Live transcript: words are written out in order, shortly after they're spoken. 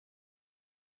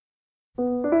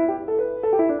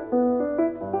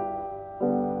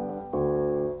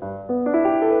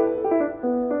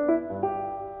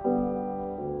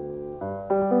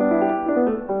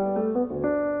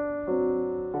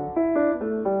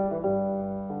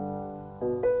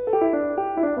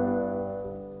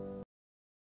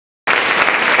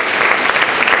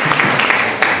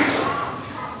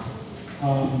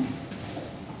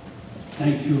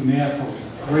Thank you, Mayor, for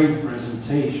this great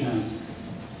presentation.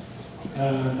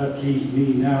 That leaves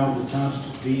me now the task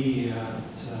to be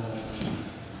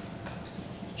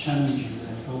challenge you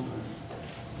left open.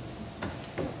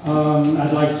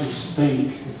 I'd like to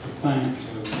thank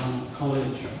Lacan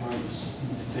College for its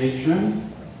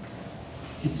invitation,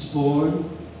 its board,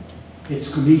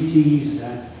 its committees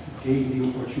that gave the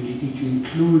opportunity to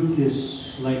include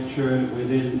this lecture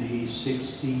within the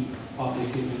 60 public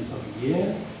events of the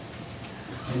year,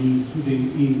 and including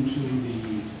into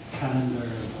the calendar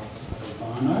of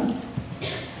Barnard.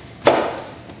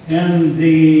 And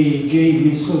they gave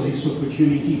me so this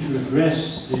opportunity to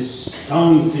address this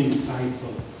daunting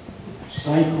title,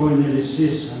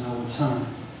 Psychoanalysis and Our Time,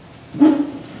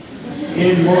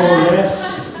 in more or less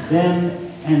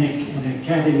than an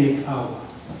academic hour.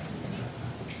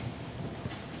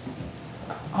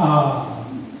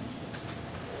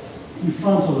 In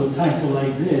front of a title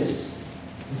like this,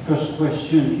 the first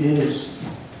question is,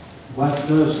 what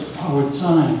does our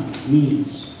time mean?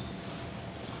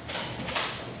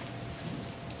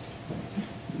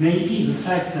 Maybe the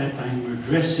fact that I'm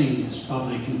addressing this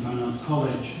public in Barnard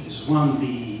College is one of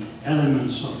the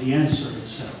elements of the answer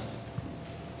itself.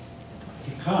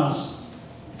 Because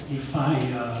if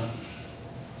I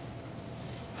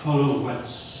follow what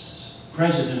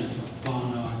President of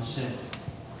Barnard said,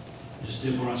 is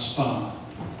Deborah Spar,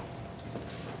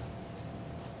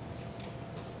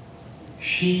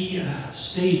 she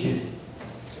stated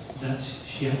that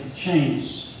she had the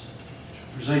chance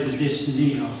to preside the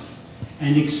destiny of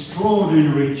an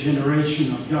extraordinary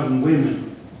generation of young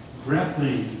women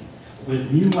grappling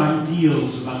with new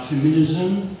ideals about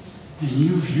feminism and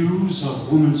new views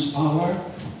of women's power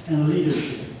and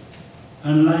leadership.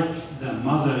 Unlike their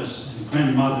mothers and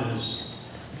grandmothers,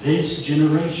 this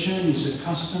generation is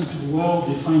accustomed to a world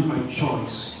defined by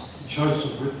choice. The choice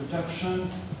of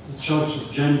reproduction, the choice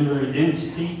of gender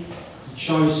identity, the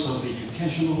choice of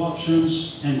educational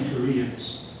options and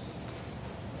careers.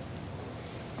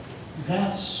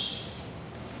 That's,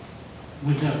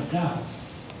 without doubt,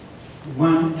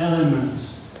 one element,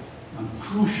 one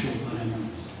crucial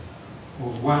element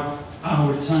of what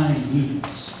our time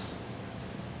means.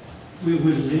 We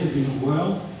will live in a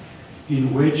world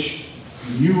in which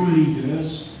new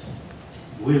leaders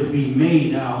will be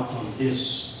made out of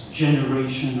this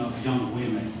generation of young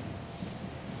women.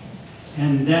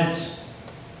 And that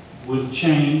will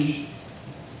change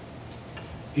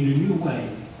in a new way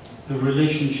the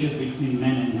relationship between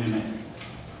men and women,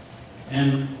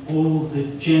 and all the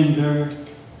gender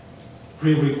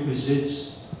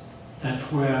prerequisites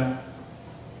that were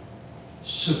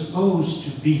supposed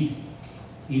to be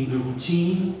in the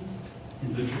routine,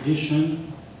 in the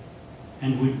tradition,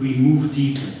 and would we move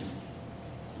deeper.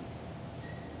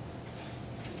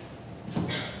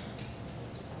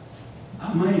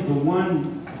 Am I the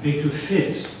one better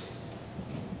fit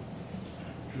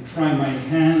to try my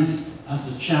hand at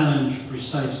the challenge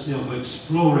precisely of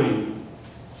exploring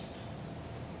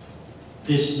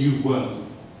this new world?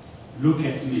 Look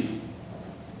at me.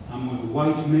 I'm a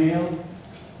white male,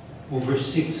 over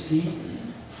 60,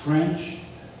 French,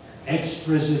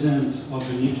 ex-president of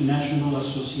an international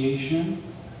association.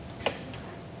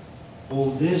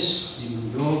 All this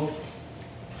in New York,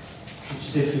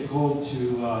 it's difficult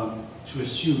to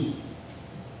assume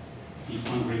if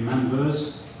one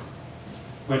remembers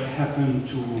what happened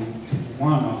to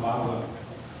one of our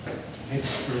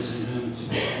ex-presidents of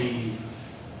the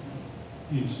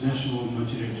International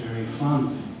Monetary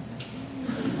Fund.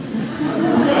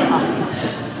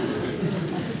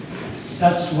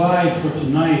 That's why for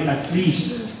tonight, at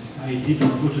least, I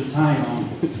didn't put a tie on.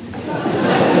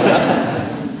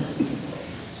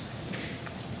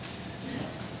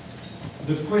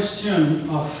 The question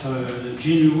of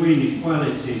genuine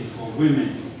equality for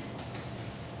women,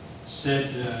 said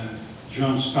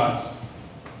John Scott,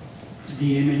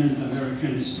 the eminent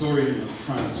American historian of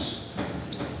France,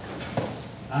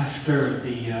 after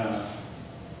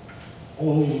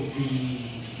all the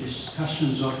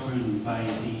discussions opened by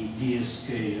the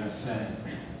DSK affair.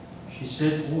 She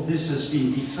said, all this has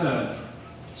been deferred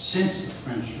since the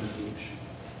French Revolution.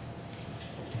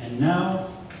 And now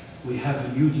we have a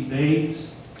new debate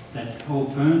that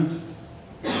opened,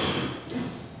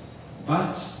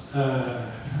 but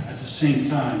at the same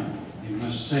time, we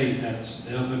must say that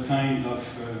the other kind of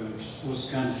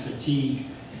Strauss-Kahn fatigue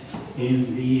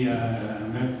in the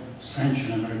French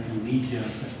and American media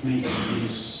that makes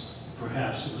this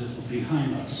perhaps a little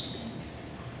behind us.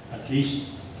 At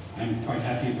least I'm quite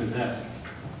happy with that.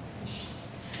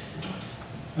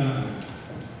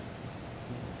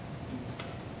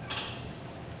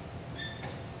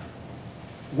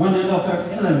 One other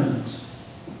element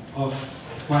of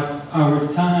what our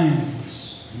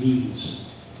times means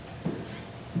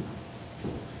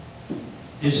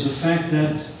is the fact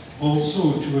that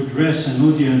also to address an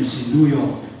audience in New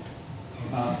York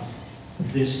about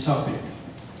this topic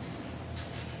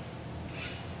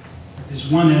is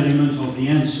one element of the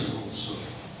answer also.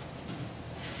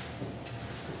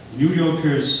 New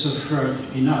Yorkers suffered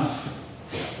enough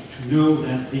to know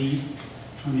that the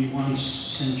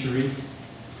 21st century,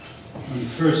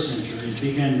 21st century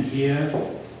began here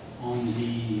on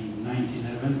the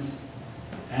 9/11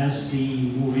 as the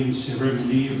moving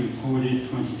ceremony recorded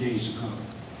 20 days ago.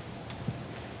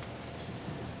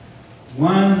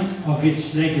 One of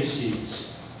its legacies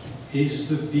is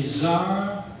the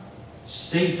bizarre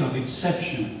state of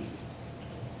exception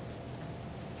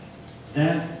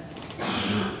that,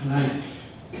 like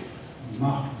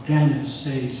Mark Dennis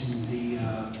says in the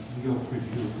New York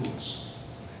Review of Books,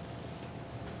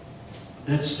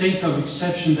 that state of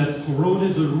exception that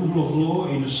corroded the rule of law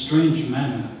in a strange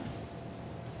manner.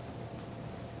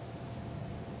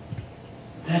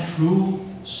 That rule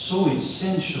so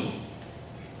essential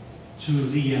to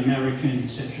the American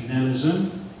exceptionalism,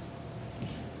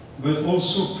 but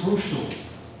also crucial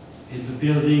in the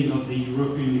building of the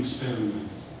European experiment.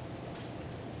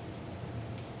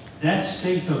 That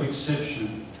state of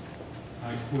exception,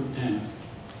 I quote Dana,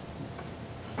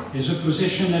 is a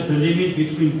position at the limit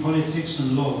between politics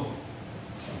and law,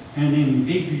 an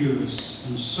ambiguous,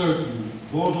 uncertain,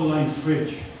 borderline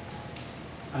fridge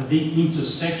at the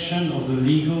intersection of the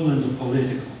legal and the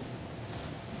political.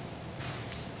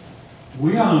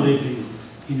 We are living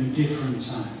in a different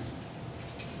time,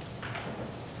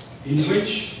 in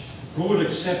which broad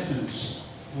acceptance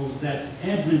of that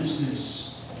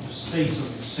endlessness of the states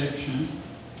of exception,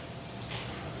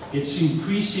 its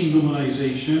increasing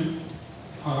normalization,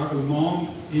 are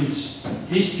among its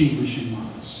distinguishing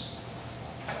marks.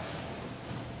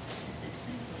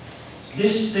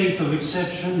 This state of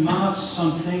exception marks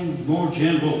something more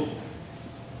general,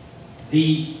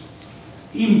 the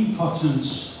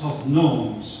impotence of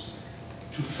norms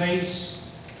to face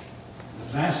the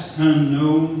vast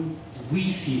unknown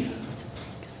we fear.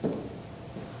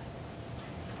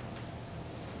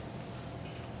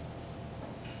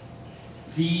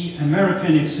 The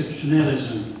American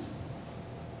exceptionalism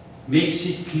makes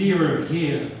it clearer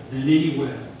here than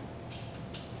anywhere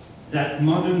that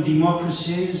modern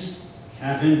democracies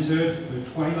have entered a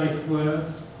twilight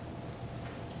world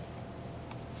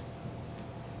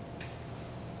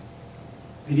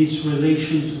in its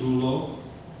relation to the law,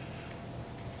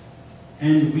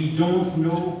 and we don't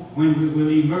know when we will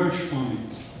emerge from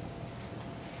it.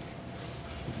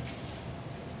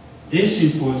 This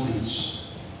importance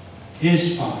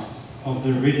is part of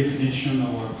the redefinition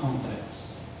of our context.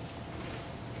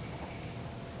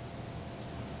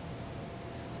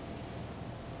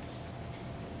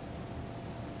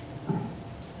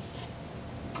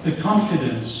 The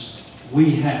confidence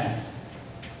we had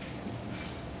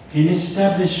in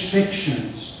established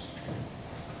fictions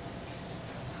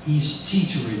is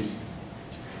teetering.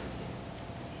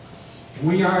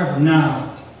 We have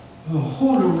now a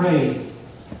whole array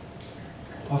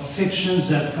of fictions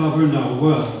that govern our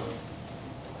world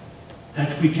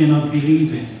that we cannot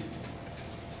believe in.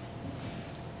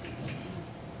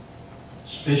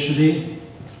 Especially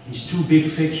these two big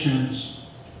fictions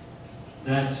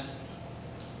that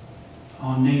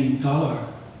are named dollar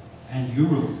and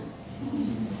euro,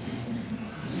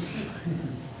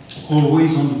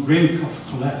 always on the brink of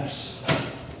collapse.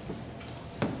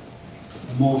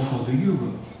 More for the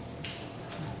euro.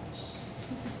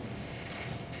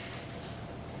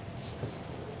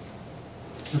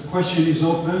 The question is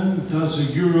open: does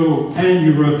the euro and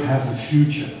Europe have a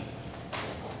future?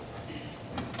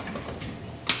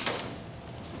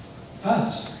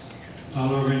 But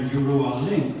dollar and euro are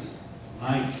linked,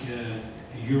 like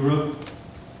Europe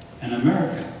and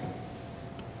America.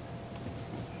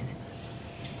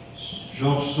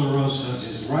 George Soros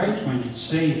is right when it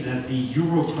says that the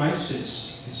euro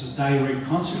crisis is a direct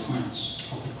consequence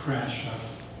of the crash of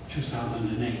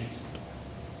 2008.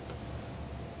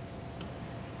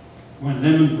 When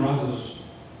Lehman Brothers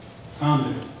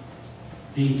founded,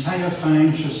 the entire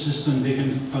financial system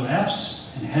began to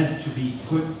collapse and had to be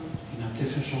put in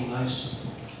artificial life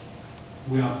support.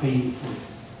 We are paying for it.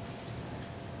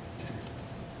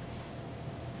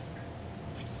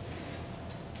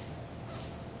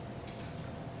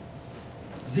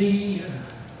 The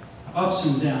ups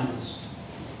and downs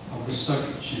of the stock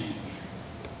exchange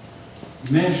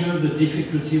measure the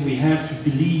difficulty we have to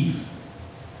believe,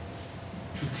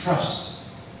 to trust.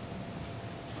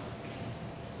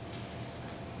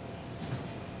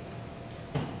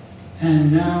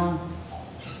 And now,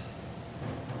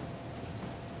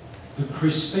 the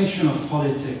crispation of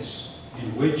politics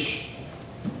in which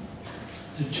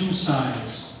the two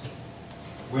sides,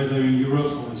 whether in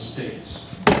Europe or the States,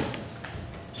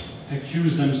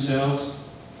 accuse themselves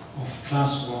of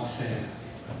class warfare.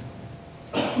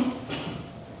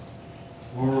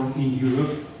 Or in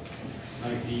Europe,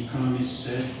 like the Economist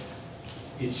said,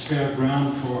 it's fair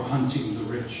ground for hunting the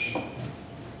rich.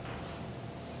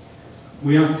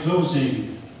 We are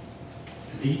closing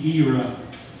the era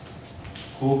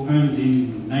opened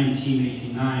in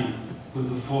 1989 with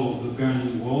the fall of the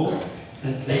Berlin Wall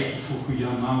that led to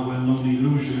Fukuyama's well-known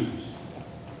illusions,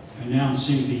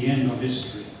 announcing the end of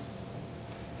history.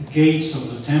 The gates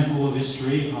of the temple of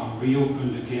history are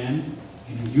reopened again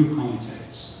in a new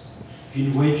context,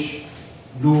 in which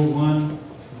no one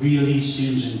really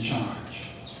seems in charge.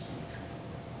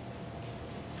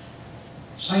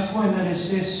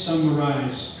 Psychoanalysis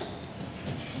summarized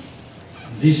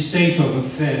this state of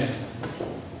affair,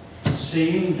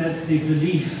 saying that the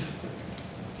belief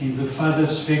in the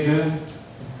father's figure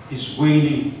is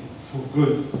waning for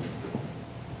good.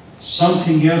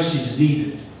 Something else is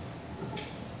needed.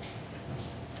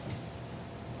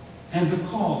 And the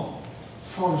call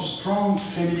for strong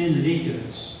feminine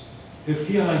leaders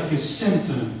appear like a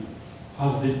symptom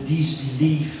of the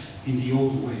disbelief in the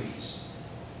old ways.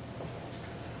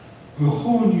 A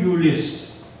whole new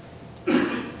list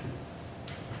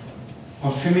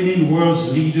of feminine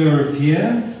world's leaders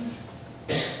appear,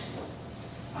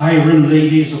 iron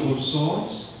ladies of all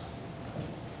sorts,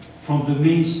 from the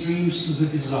mainstreams to the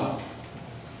bizarre.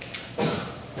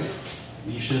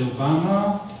 Michelle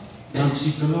Obama,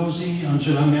 Nancy Pelosi,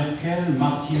 Angela Merkel,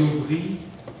 Martine Aubry,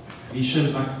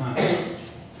 Michel Bachmann.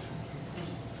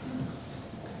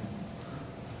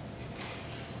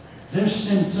 There's a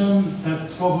symptom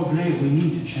that probably we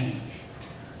need to change.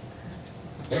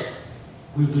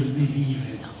 We will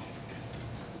believe it.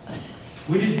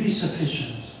 Will it be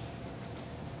sufficient?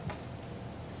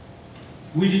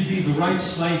 Will it be the right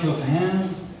sleight of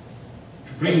hand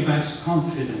to bring back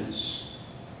confidence?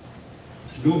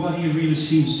 Nobody really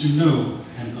seems to know,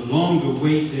 and the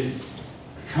long-awaited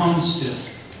concept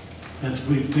that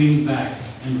will bring back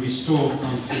and restore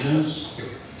confidence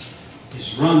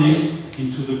is running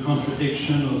into the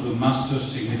contradiction of the master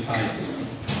signifier.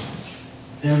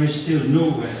 There is still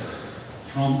nowhere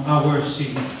from our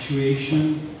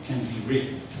situation can be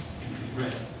read.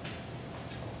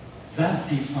 That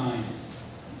defined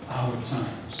our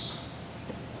times.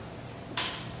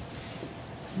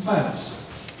 But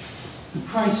the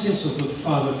crisis of the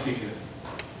father figure,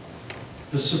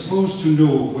 the supposed to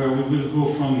know where we will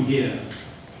go from here,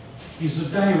 is a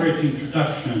direct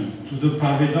introduction to the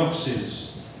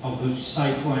paradoxes of the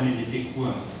psychoanalytic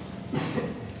world.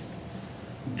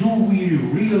 Do we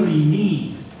really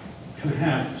need to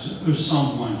have a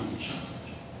someone in charge?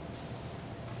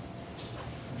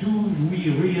 Do we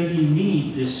really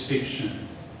need this fiction?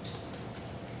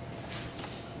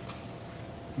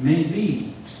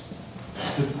 Maybe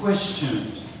the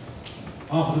question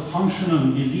of the functional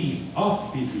belief,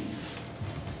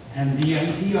 and the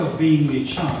idea of being in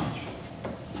charge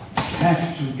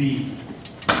have to be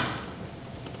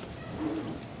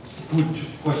put to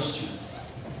question.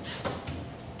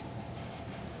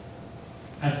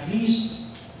 At least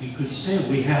we could say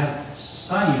we have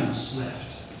science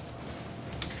left.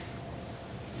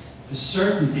 The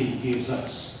certainty it gives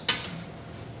us.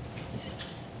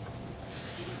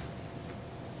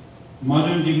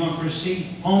 Modern democracy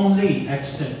only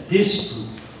accepts this proof.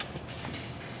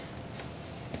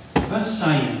 But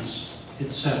science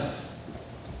itself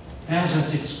has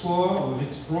at its core of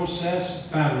its process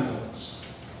paradox.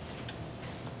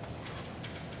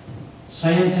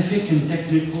 Scientific and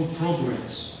technical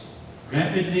progress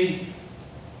rapidly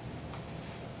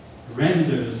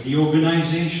renders the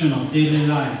organization of daily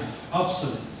life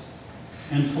obsolete,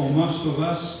 and for most of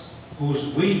us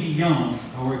goes way beyond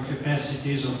our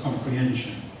capacities of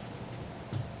comprehension.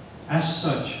 As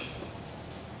such,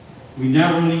 we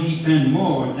narrowly depend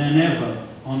more than ever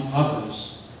on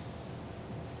others,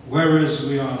 whereas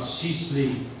we are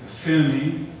ceaselessly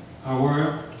affirming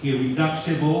our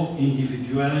irreducible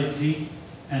individuality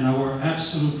and our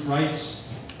absolute rights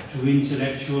to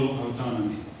intellectual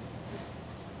autonomy.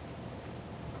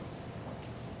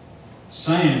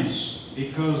 Science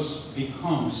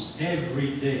becomes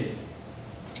every day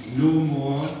no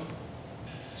more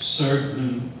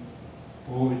certain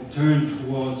or turned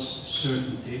towards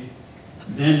certainty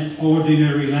than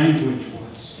ordinary language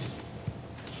was.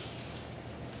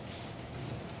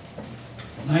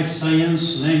 Like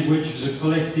science, language is a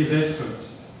collective effort.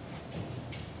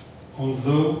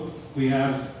 Although we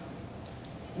have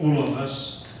all of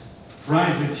us,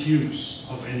 private use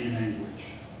of any language.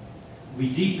 We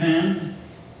depend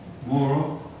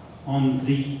more on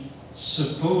the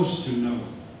supposed to know,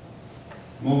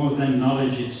 more than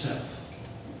knowledge itself.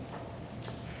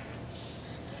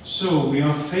 So we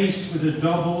are faced with a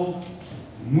double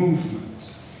movement.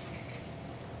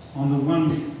 On the one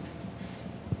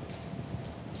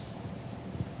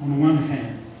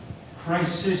hand,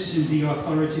 crisis in the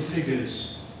authority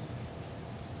figures,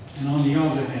 and on the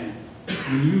other hand,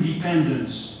 a new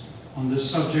dependence on the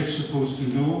subject supposed to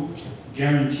know,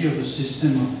 guarantee of the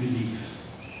system of belief.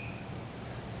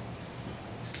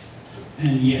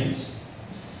 And yet,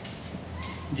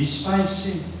 despite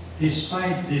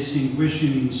this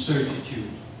intuition incertitude,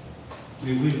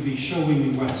 we will be showing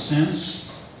in what sense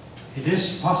it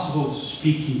is possible to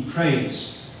speak in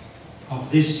praise of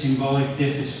this symbolic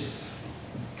deficit.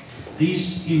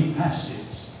 These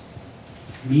impasses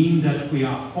mean that we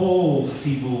are all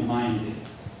feeble-minded.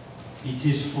 It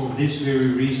is for this very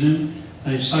reason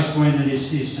that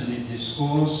psychoanalysis and its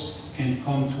discourse can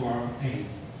come to our aid.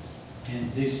 And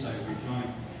this I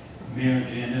rejoin Mayor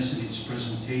Janus in its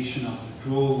presentation of the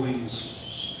drawings,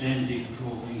 splendid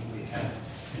drawing we had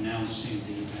announcing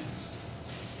the event.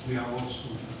 We are all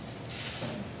students.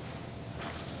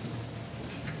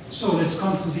 So let's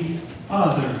come to the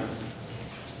other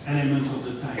element of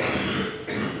the title.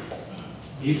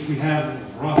 If we have a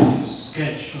rough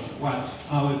sketch of what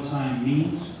our time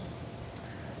means,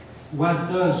 what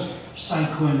does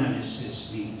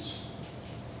psychoanalysis mean?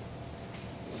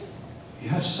 You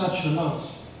have such a lot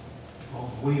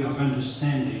of way of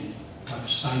understanding what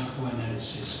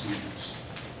psychoanalysis means.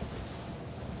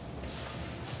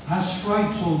 As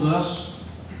Freud told us,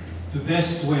 the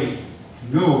best way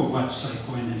to know what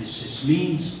psychoanalysis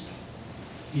means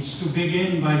is to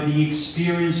begin by the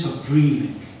experience of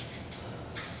dreaming.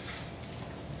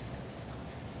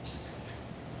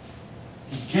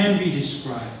 It can be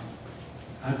described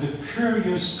as a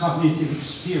curious cognitive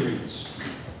experience.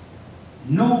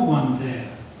 No one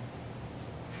there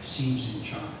seems in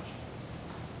charge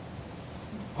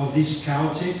of these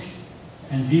chaotic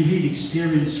and vivid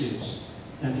experiences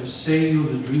that assail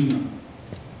the dreamer.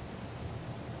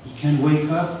 He can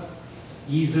wake up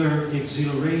either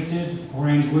exhilarated or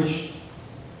anguished,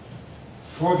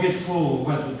 forgetful of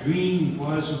what the dream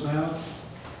was about,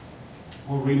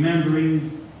 or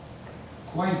remembering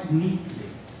quite neatly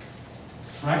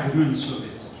fragments of it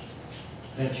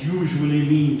that usually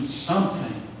means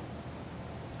something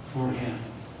for him,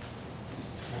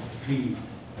 for the dreamer,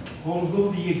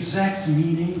 although the exact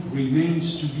meaning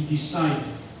remains to be decided,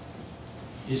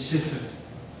 deciphered.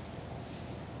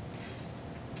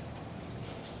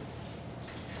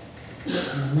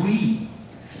 We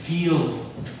feel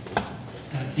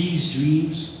that these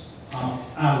dreams are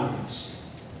ours.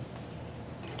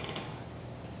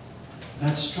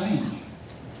 That's strange.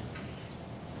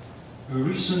 A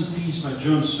recent piece by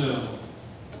John Searle,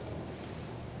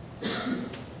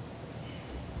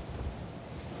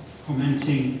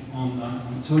 commenting on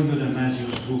Antonio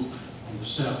Damasio's book on the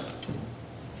self,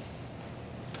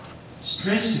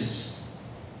 stresses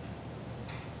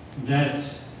that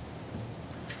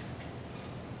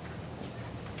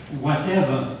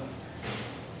whatever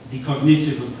the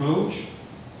cognitive approach,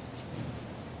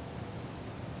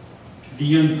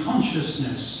 the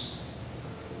unconsciousness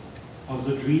of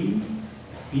the dream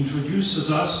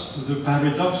introduces us to the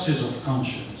paradoxes of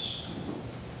conscience.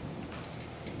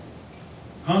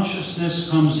 Consciousness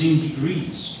comes in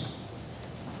degrees,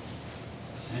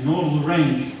 and all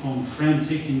range from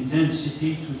frantic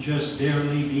intensity to just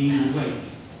barely being awake.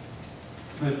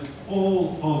 But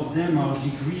all of them are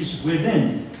degrees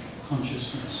within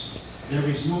consciousness. There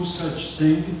is no such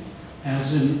thing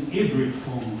as an hybrid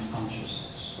form of consciousness.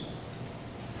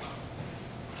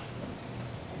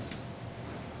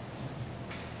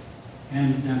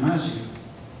 And Damasio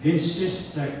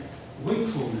insists that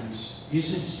wakefulness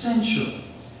is essential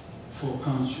for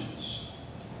conscience,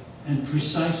 and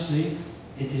precisely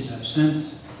it is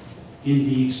absent in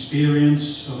the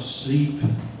experience of sleep,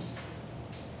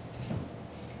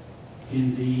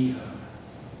 in the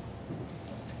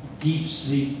deep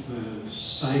sleep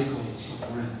cycles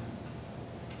of REM.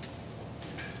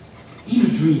 In a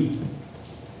dream,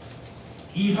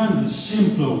 even the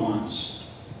simpler ones,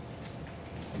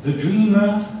 the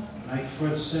dreamer, like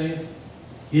Freud said,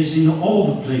 is in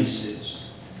all the places.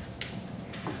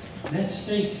 Let's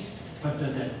take, what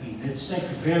does that mean? Let's take a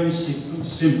very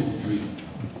simple dream.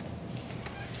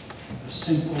 A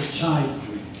simple child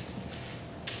dream.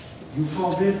 You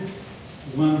forbid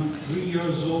one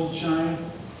 3-year-old child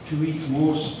to eat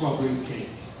more strawberry cake.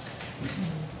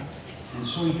 And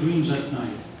so he dreams at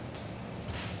night.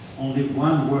 only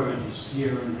one word is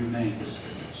clear and remains: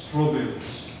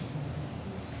 strawberries.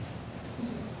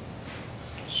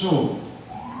 So,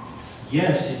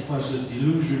 yes, it was a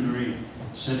delusionary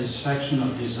satisfaction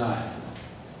of desire.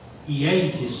 He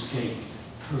ate his cake,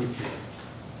 her cake,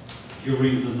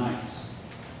 during the night.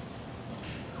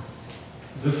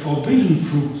 The forbidden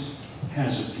fruit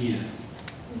has appeared.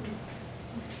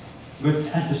 But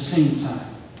at the same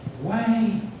time,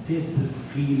 why did the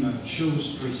dreamer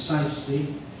choose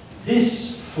precisely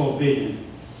this forbidden,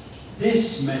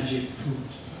 this magic fruit,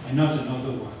 and not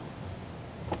another one?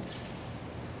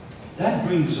 That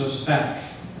brings us back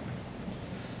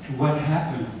to what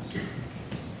happened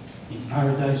in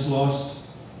Paradise Lost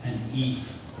and Eve.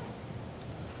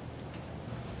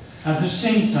 At the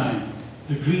same time,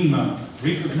 the dreamer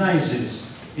recognizes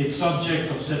its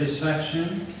object of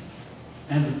satisfaction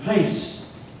and the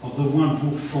place of the one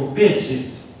who forbids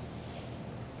it.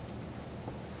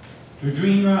 The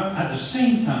dreamer, at the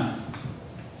same time,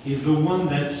 is the one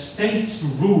that states the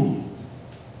rule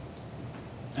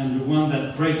and the one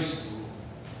that breaks the rule.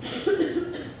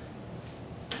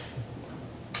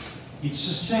 It's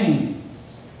the same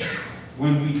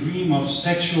when we dream of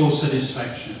sexual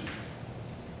satisfaction.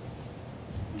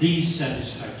 These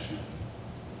satisfactions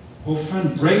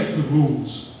often break the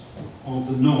rules or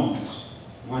the norms,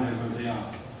 whatever they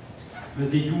are.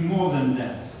 But they do more than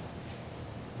that.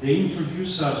 They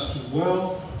introduce us to a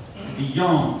world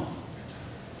beyond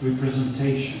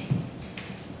representation,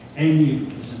 any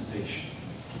representation.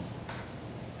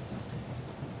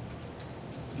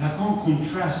 Lacan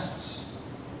contrasts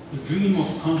the dream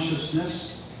of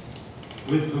consciousness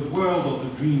with the world of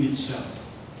the dream itself.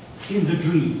 In the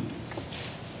dream,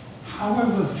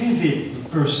 however vivid the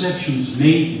perceptions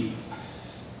may be,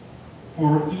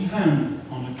 or even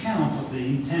on account of the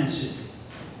intensity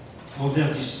of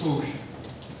their distortion,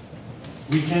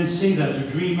 we can say that the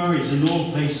dreamer is in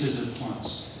all places at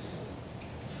once.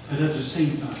 But at the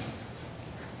same time,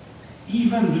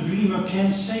 even the dreamer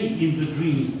can say in the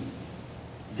dream,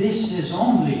 this is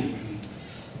only a dream.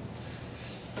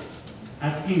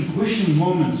 At intuition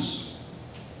moments,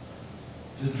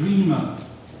 the dreamer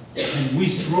can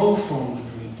withdraw from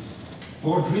the dream,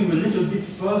 or dream a little bit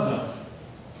further,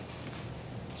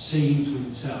 saying to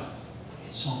itself,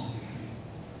 it's only a dream.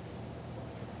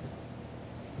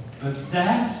 But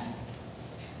that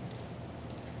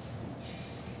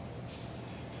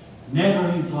never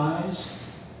implies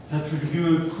that the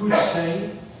dreamer could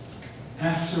say,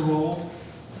 after all,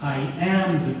 I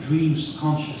am the dream's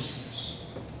consciousness.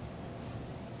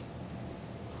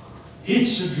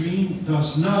 It's a dream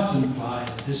does not imply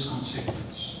this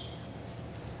consequence.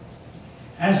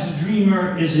 As the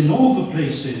dreamer is in all the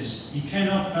places, he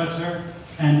cannot utter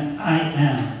an I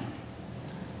am,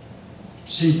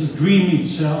 since the dream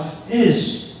itself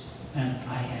is an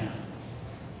I am.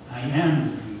 I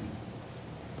am the dream.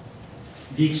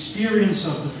 The experience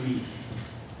of the dream,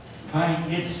 by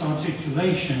its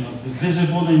articulation of the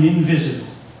visible and invisible,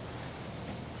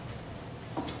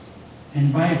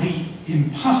 and by the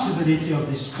impossibility of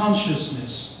this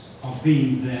consciousness of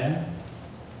being there,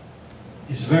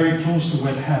 is very close to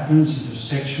what happens in the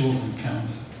sexual encounter.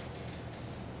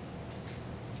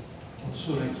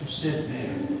 Also, like you said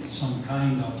there, it's some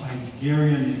kind of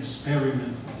Heideggerian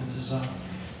experiment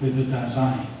with the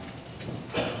Dasein.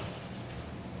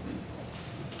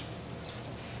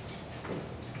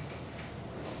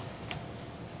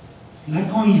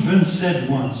 Lacan even said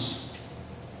once,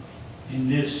 in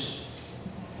this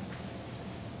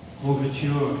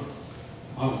overture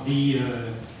of the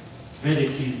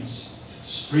Wedekind's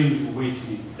Spring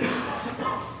Awakening,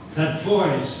 that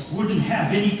boys wouldn't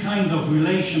have any kind of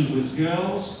relation with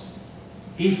girls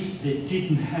if they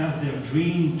didn't have their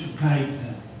dream to guide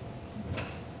them.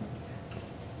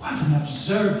 What an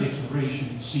absurd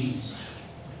declaration it seems.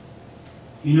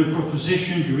 In a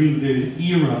proposition during the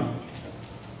era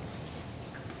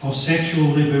of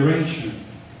sexual liberation,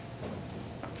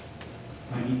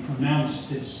 when he pronounced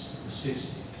this in the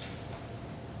 60s,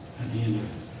 at the end of it.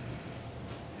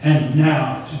 And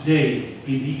now, today,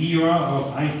 in the era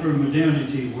of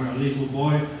hypermodernity, where a little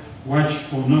boy watched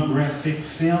pornographic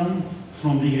film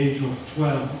from the age of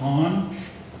 12 on,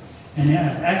 and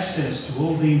have access to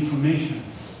all the information,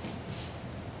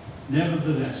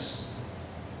 nevertheless,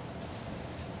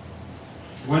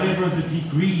 whatever the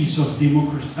degrees of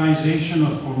democratization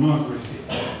of pornography,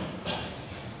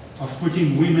 of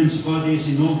putting women's bodies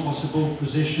in all possible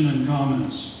positions and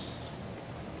garments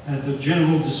at the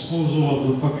general disposal of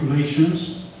the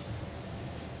populations,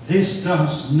 this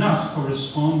does not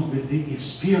correspond with the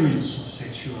experience of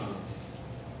sexuality.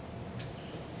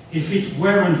 If it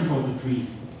weren't for the dream,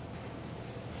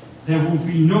 there would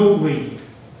be no way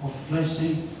of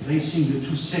placing the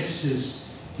two sexes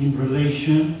in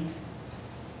relation,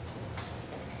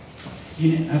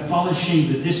 in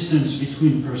abolishing the distance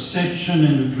between perception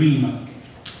and the dreamer.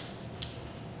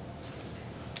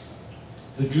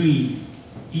 The dream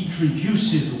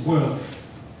introduces a world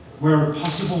where a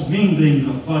possible mingling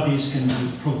of bodies can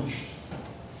be approached.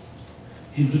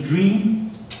 In the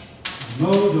dream, the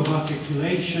mode of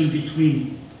articulation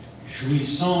between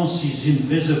jouissance is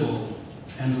invisible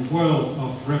and the world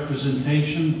of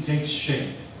representation takes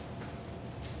shape.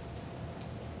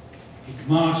 It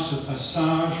marks a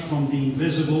passage from the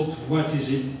invisible to what is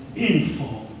in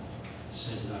form,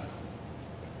 said Lacan.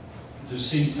 At the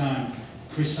same time,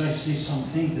 precisely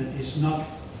something that is not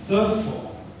the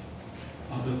form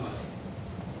of the body.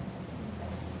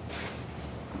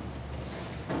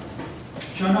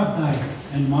 John Updike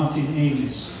and Martin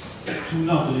Amis, two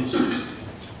novelists,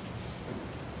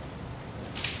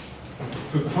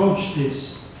 approached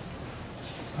this.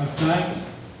 Updike,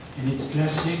 in its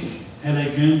classic,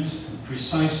 elegant, and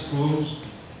precise prose,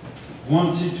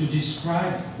 wanted to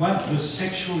describe what the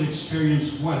sexual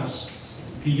experience was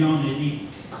beyond any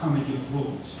comedy of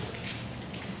rules.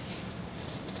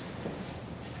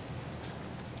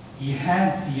 He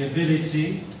had the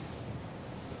ability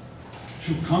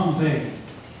to convey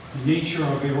the nature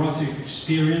of erotic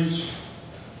experience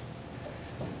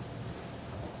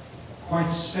quite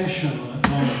special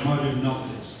among modern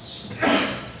novelists.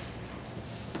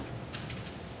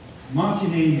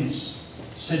 Martin Amis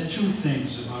said two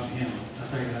things about him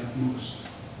that I like most.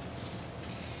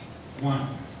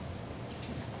 One,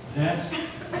 that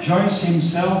Joyce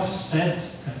himself said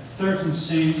that certain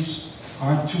things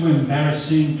are too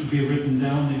embarrassing to be written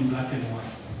down in black and white.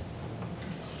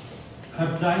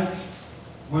 Updike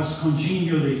was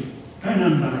congenially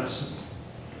unembarrassing,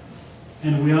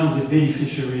 and we are the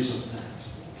beneficiaries of that.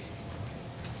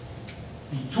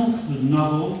 He took the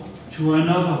novel to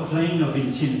another plane of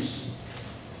intimacy.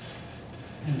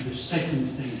 And the second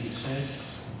thing he said,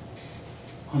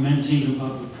 commenting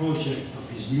about the project of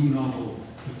his new novel,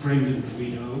 The Pregnant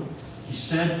Widow, he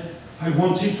said, I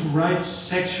wanted to write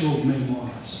sexual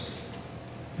memoirs,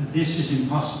 but this is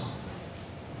impossible.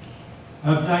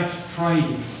 Updike tried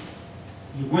it.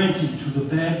 He went into the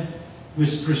bed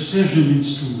with precision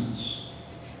instruments,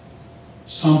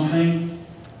 something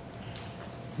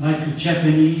like a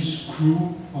Japanese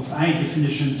crew of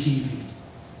high-definition TV.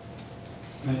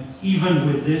 But even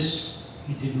with this,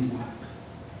 it didn't work.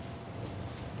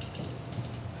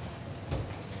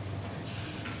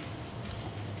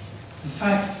 The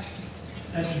fact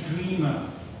that the dreamer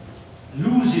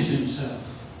loses himself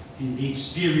in the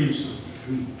experience of the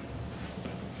dream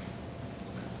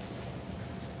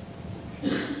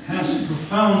has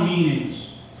profound meanings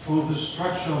for the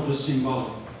structure of the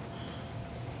symbolic.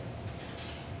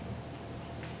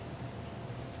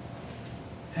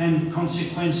 And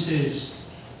consequences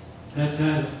that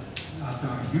are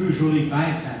usually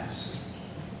bypassed.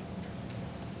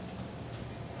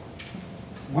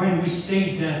 When we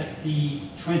state that the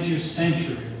 20th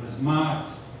century was marked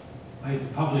by the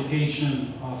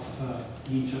publication of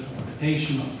the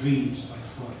interpretation of dreams by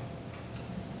Freud,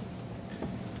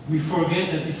 we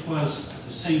forget that it was at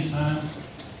the same time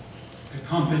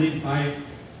accompanied by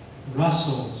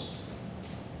Russell's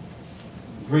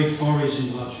great forays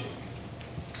in logic.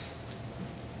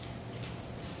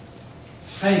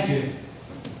 Frege,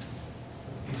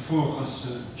 before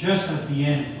Russell, just at the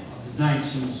end of the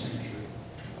 19th century,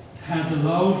 had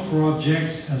allowed for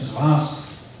objects as vast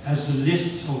as the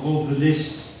list of all the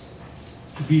lists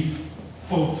to be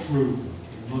thought through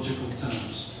in logical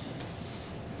terms.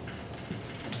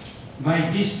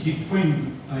 By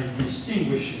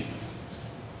distinguishing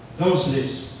those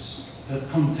lists that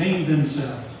contain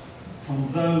themselves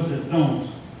from those that don't,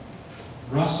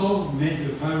 Russell made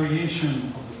a variation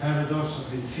of the paradox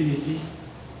of infinity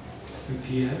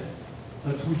appear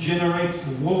that would generate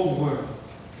a whole world,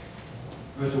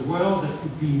 but a world that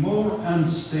would be more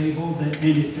unstable than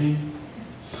anything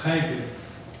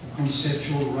Frege,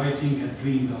 conceptual writing, had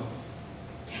dreamed of.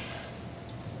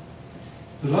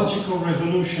 The logical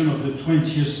revolution of the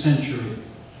 20th century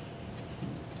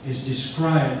is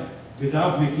described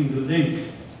without making the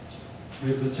link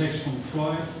with the text from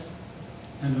Freud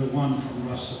and the one from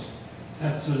Russell.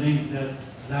 That's the link that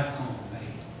Lacan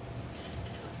made.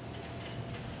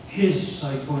 His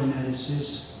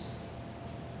psychoanalysis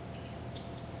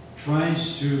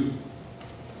tries to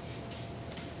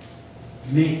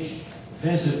make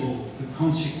visible the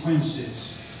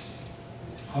consequences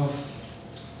of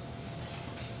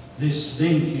this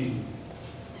linking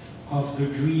of the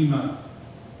dreamer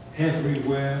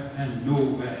everywhere and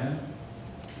nowhere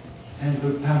and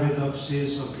the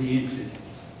paradoxes of the infinite.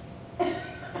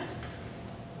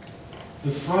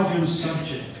 The Freudian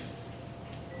subject,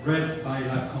 read by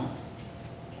Lacan,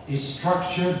 is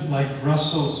structured like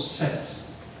Russell's set,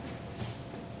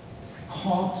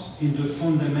 caught in the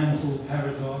fundamental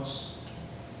paradox.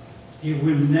 It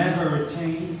will never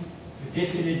attain a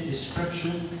definite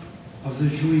description of the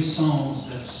jouissance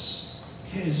that's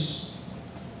his,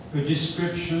 a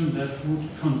description that would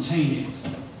contain it.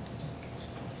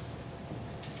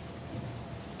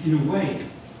 In a way,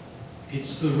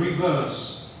 it's the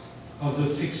reverse of the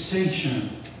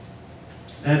fixation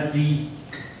that the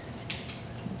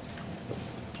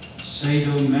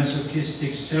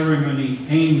sadomasochistic ceremony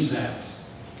aims at,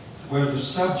 where the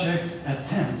subject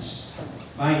attempts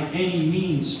by any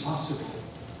means possible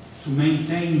to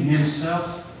maintain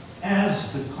himself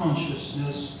as the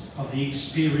consciousness of the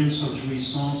experience of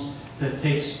jouissance that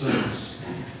takes place,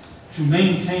 to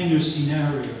maintain a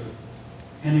scenario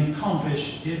and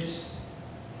accomplish it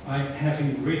by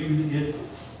having written it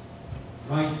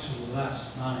right to the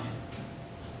last line.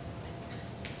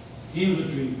 In the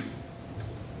dream,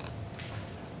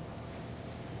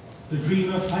 the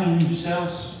dreamer finds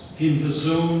himself in the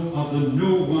zone of the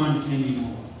no one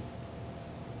anymore.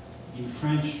 In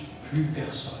French, plus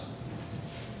personne.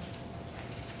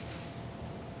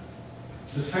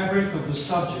 The fabric of the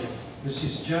subject, which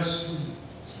is just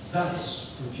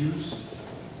thus produced,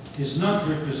 is not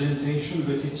representation,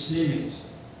 but its limit,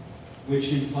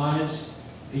 which implies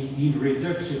the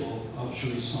irreducible of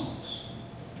jouissance.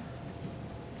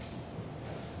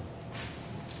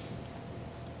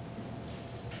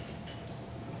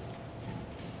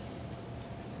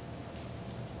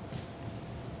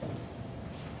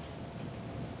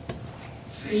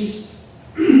 Faced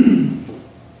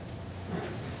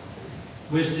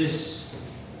with this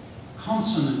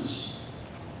consonance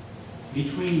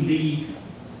between the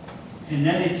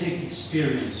analytic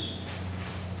experience,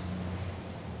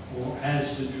 or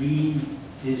as the dream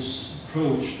is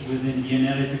approached within the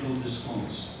analytical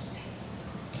discourse,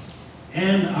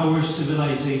 and our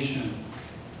civilization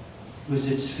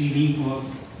with its feeling of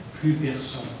plus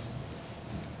personne.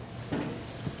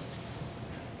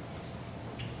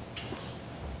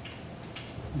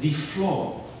 The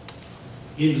flaw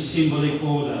in the symbolic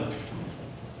order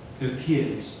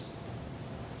appears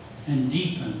and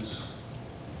deepens.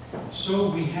 So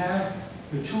we have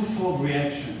a twofold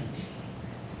reaction.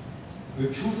 A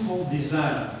twofold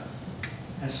desire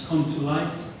has come to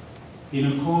light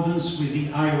in accordance with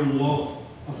the iron law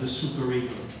of the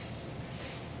superego.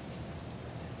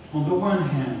 On the one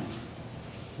hand,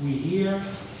 we hear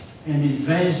an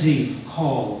invasive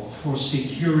call for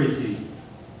security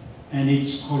and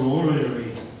its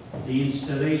corollary, the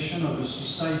installation of a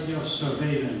society of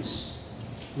surveillance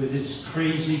with its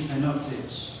crazy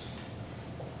panoptics,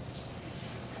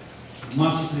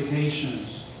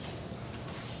 multiplications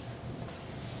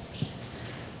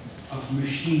of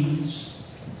machines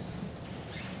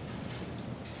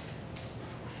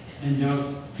and of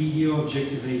video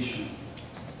objectivation.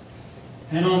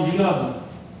 And on the other,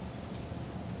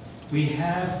 we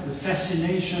have the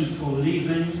fascination for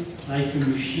living like a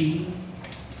machine,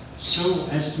 so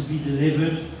as to be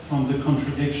delivered from the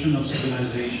contradiction of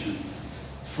civilization,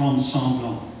 from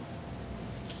semblant.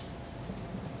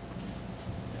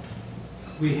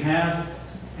 We have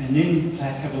an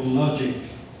implacable logic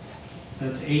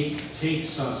that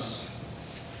takes us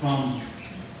from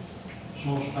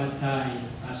Georges Bataille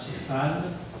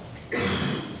acéphale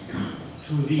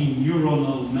to the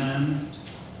neuronal man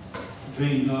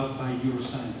dreamed of by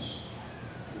neuroscience,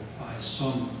 or by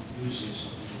some users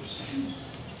of neuroscience.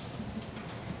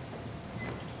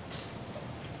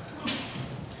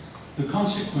 The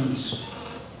consequence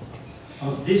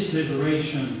of this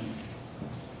liberation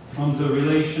from the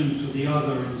relation to the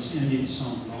other and its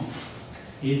semblant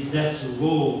is that the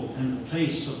role and the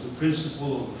place of the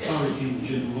principle of authority in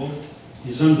general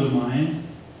is undermined,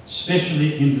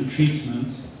 especially in the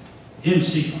treatment, in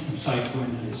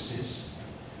psychoanalysis.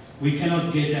 We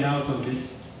cannot get out of it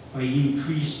by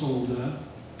increased order,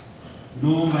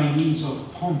 nor by means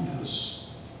of pompous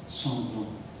semblant.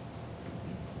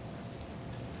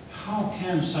 How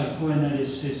can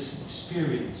psychoanalysis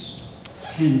experience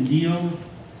can deal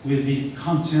with the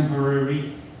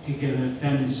contemporary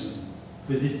egalitarianism,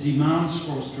 with its demands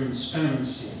for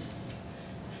transparency,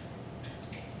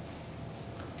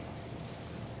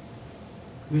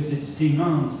 with its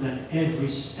demands that every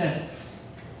step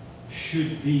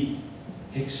should be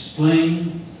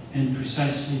explained and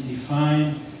precisely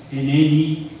defined in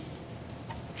any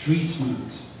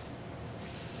treatment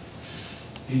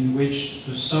in which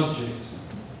the subject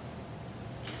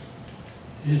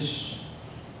is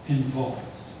involved.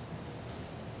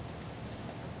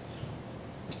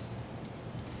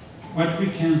 What we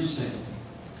can say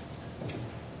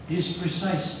is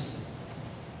precisely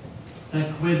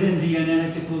that within the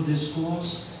analytical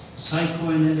discourse,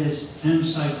 psychoanalysts and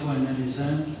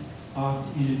psychoanalysants are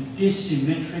in a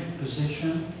disymmetric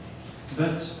position,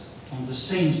 but on the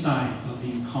same side of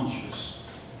being conscious.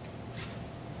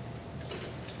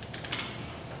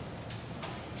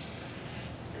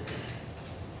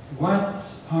 What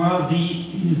are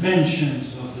the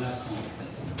inventions of Lacan?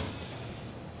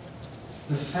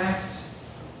 The fact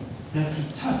that he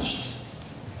touched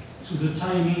to the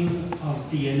timing of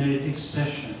the analytic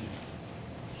session,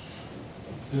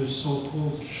 the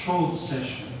so-called short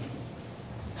session,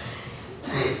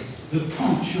 the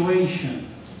punctuation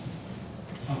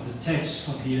of the text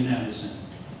of the analysis,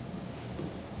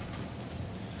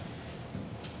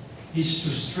 is to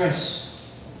stress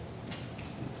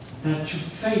that to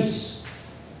face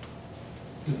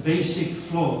the basic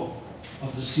flaw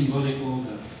of the symbolic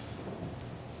order,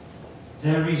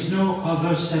 there is no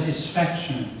other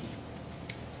satisfaction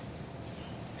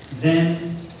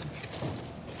than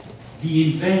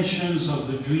the inventions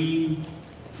of the dream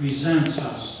present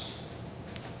us.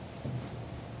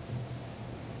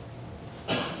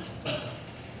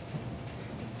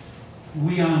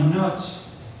 We are not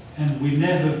and will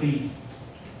never be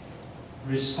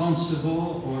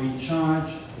responsible or in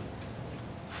charge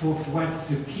for what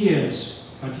appears,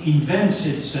 what invents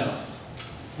itself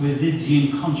within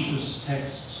the unconscious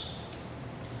texts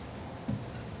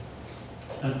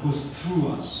that go through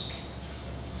us.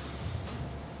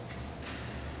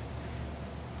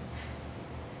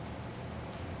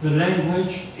 The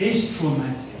language is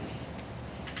traumatic.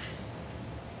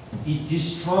 It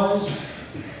destroys,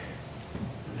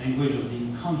 the language of the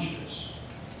unconscious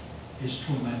is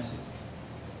traumatic.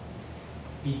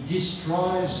 It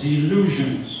destroys the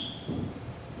illusions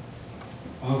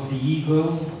of the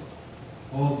ego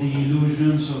or the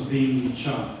illusions of being in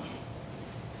charge.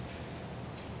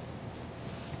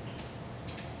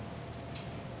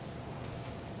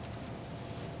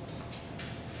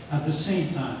 At the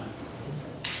same time,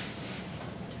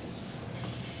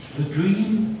 the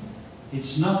dream,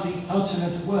 it's not the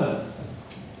ultimate word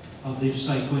of the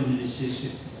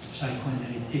psychoanalytic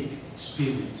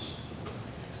experience.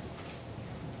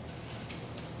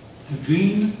 The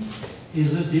dream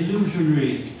is a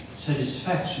delusionary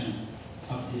satisfaction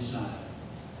of desire.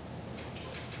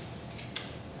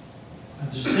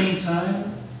 At the same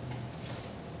time,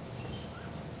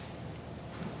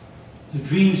 the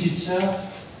dream itself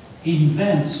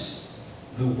invents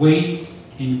the way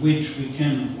in which we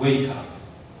can wake up.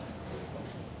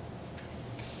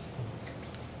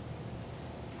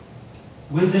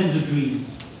 Within the dream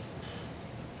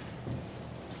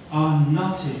are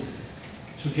knotted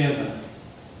together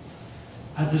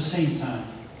at the same time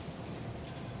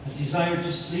a desire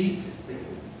to sleep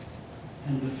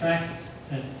and the fact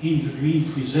that in the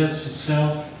dream presents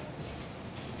itself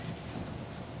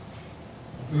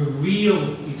a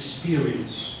real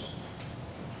experience,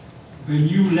 a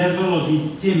new level of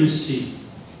intimacy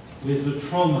with the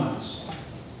traumas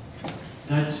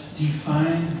that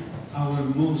define our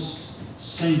most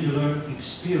singular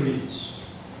experience.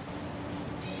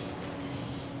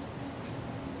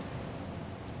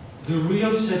 The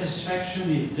real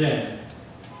satisfaction is there.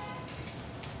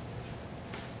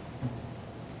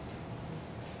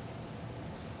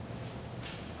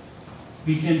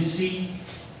 We can see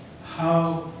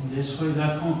how, in this way,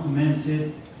 Lacan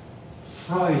commented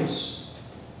Freud's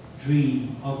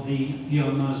dream of the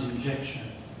Irma's injection.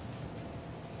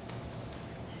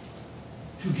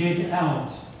 To get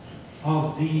out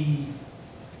of the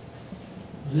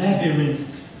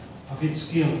labyrinth of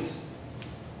its guilt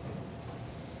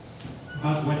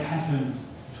about what happened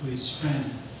to his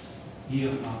friend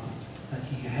Irma, that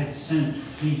he had sent to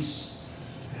Fleece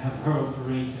to have her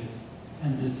operated,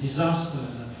 and the disaster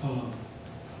that followed.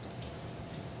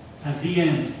 At the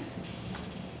end,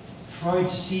 Freud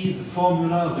sees the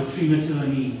formula of the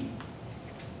trimethylamine,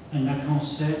 and Lacan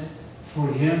said,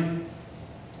 for him,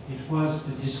 it was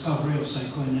the discovery of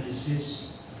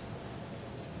psychoanalysis.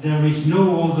 There is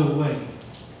no other way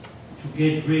to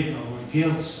get rid of our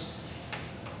guilt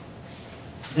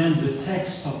than the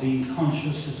text of the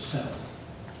unconscious itself,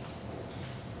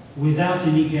 without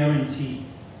any guarantee,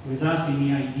 without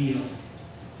any ideal.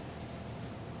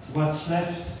 What's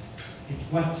left is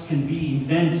what can be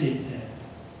invented there.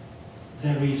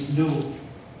 There is no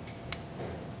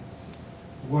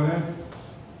word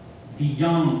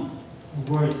beyond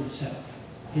the word itself.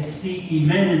 It's the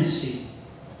immanency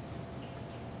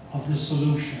of the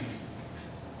solution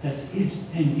that is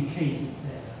indicated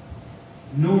there.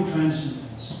 no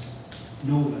transcendence,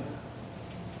 nowhere,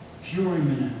 pure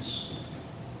immanence.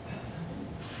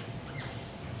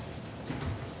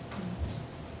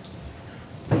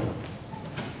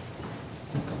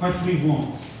 What we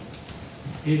want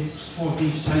is for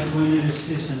the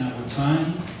psychoanalysis in our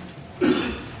time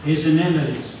is an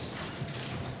analyst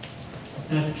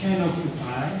that can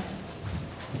occupy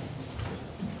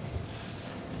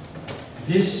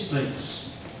this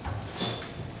place,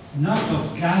 not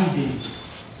of guiding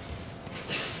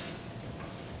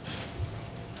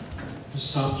the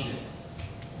subject,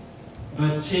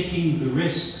 but taking the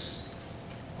risks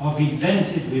of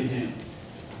inventing with him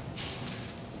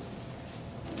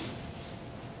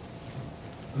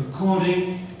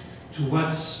according to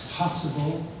what's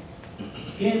possible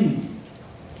in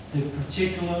the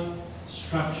particular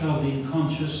structure of the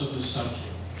unconscious of the subject.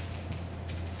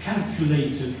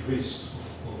 Calculated risk,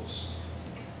 of course,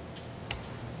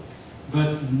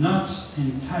 but not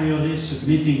entirely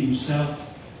submitting himself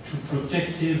to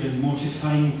protective and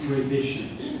mortifying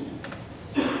prohibition,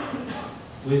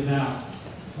 without,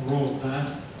 for all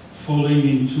that, falling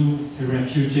into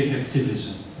therapeutic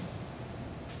activism.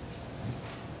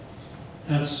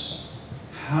 That's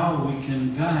how we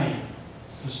can guide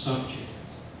the subject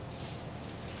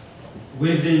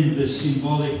within the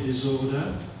symbolic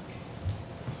disorder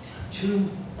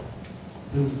to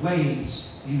the ways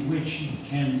in which he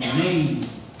can name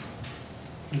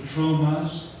the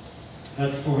traumas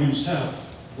that for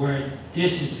himself were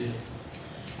decisive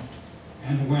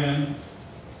and were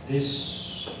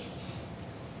this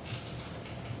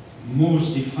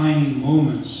most defining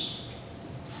moments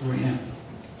for him.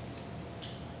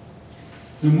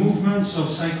 The movements of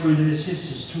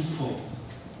psychoanalysis is twofold.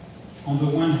 On the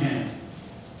one hand,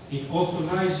 it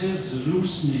authorizes the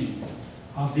loosening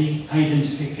of the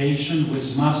identification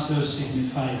with master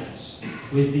signifiers,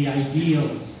 with the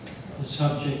ideals the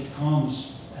subject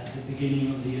comes at the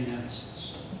beginning of the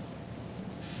analysis.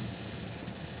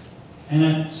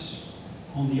 And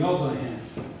on the other hand,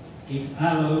 it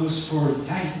allows for a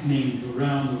tightening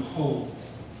around the whole.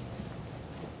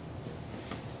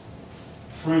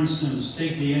 For instance,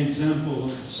 take the example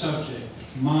of the subject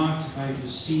marked by the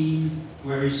scene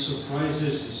where he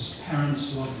surprises his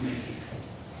parents' lovemaking.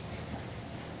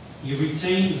 He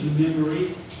retains the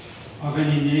memory of an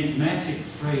enigmatic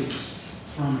phrase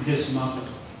from his mother.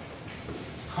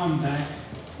 Come back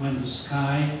when the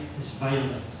sky is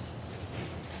violet.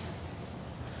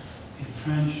 In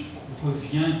French,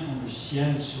 reviens quand le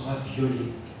ciel sera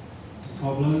violet. The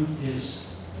problem is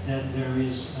that there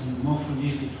is an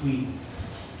homophony between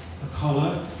the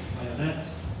color, violet,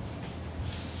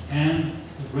 and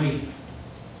the rape,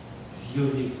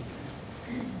 violet.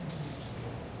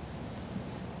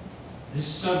 This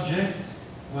subject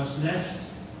was left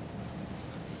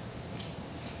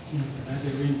in the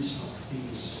labyrinth of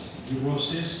these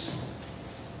neuroses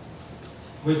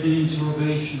with an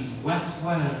interrogation: what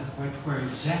were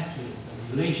exactly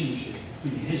the relationship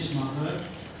between his mother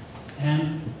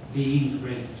and being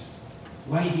raped?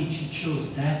 Why did she choose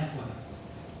that one?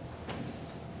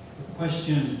 The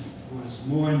question was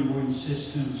more and more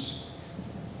insistent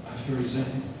after his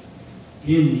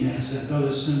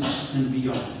adolescence and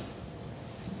beyond.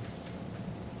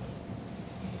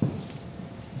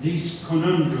 This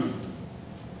conundrum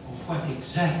of what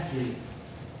exactly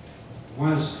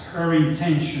was her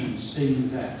intention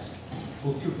saying that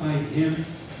occupied him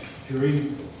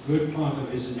during a good part of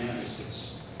his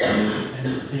analysis and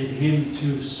led him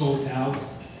to sort out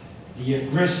the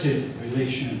aggressive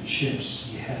relationships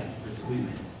he had with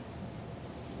women.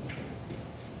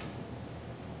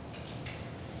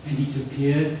 And it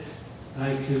appeared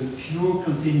like a pure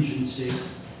contingency,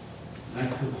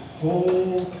 like a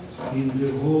hole in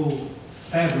the whole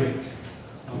fabric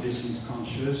of his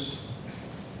unconscious,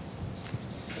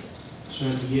 so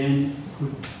at the end he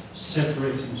could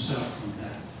separate himself from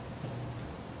that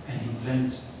and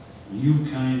invent a new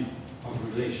kind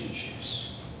of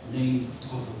relationships, named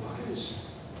otherwise.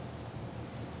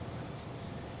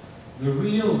 The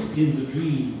real in the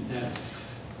dream that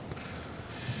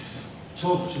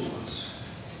talked to us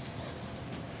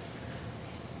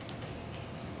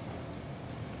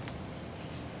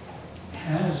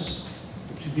has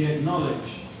to be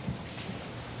acknowledged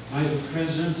by the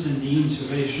presence and the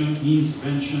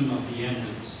intervention of the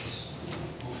analysts,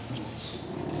 of course.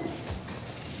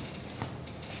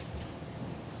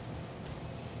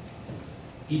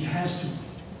 It has to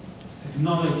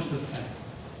acknowledge the fact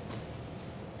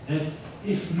that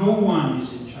if no one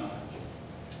is in charge,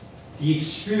 the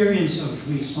experience of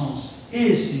jouissance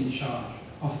is in charge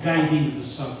of guiding the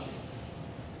subject,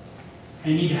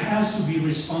 and it has to be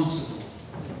responsible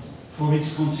for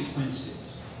its consequences.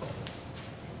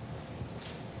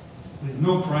 with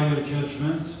no prior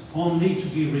judgment, only to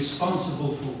be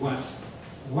responsible for what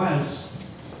was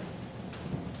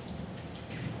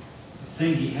the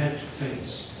thing he had to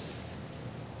face.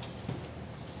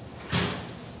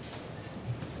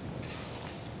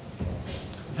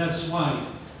 That's why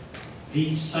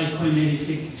the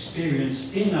psychoanalytic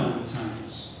experience in our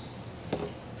times,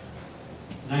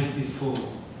 like before,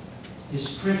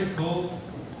 is critical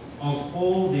of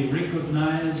all the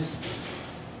recognized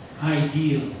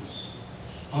ideals,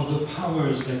 of the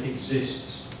powers that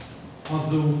exist,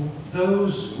 of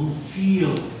those who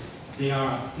feel they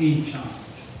are in charge.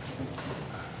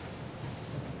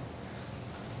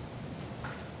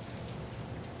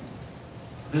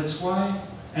 That's why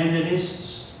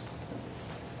analysts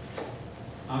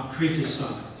are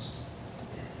criticized.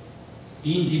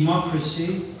 In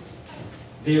democracy,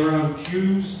 they are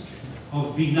accused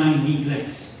of benign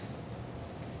neglect,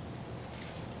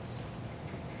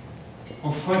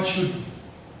 of what should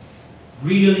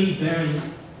really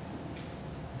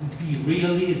would be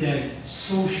really their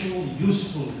social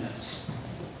usefulness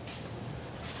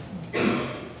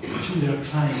to their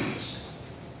clients.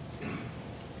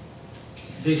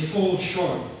 They fall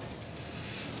short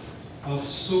of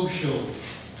social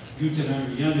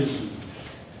utilitarianism.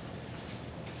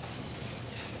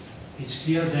 It's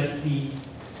clear that the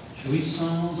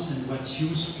jouissance and what's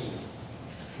useful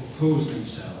oppose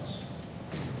themselves.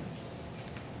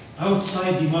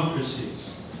 Outside democracies,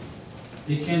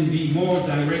 they can be more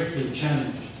directly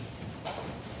challenged.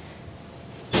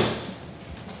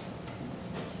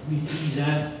 With these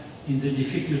in the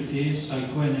difficulties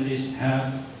psychoanalysts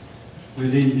have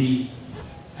within the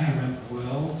Arab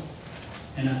world,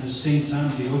 and at the same time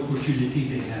the opportunity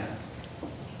they have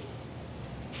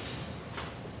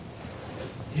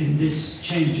in this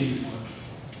changing world.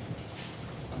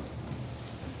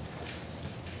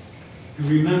 You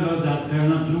remember that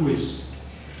Bernard Lewis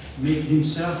made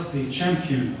himself the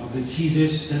champion of the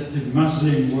thesis that the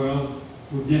Muslim world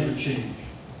would never change.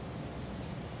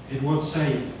 Edward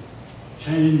Said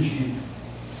challenged him,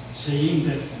 saying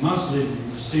that Muslim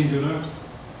in the singular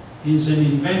is an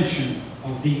invention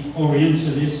of the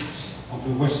Orientalists of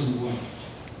the Western world.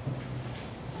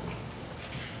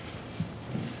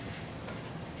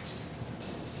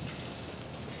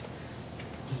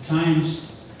 The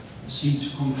times seem to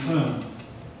confirm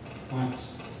what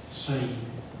Said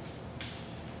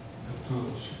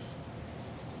opposed.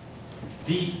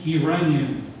 The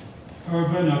Iranian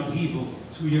urban upheaval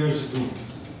 2 years ago,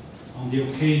 on the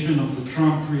occasion of the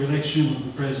Trump re-election of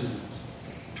the president,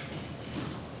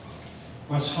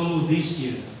 was followed this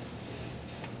year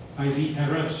by the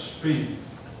Arab Spring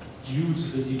due to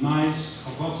the demise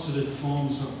of obsolete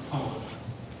forms of power.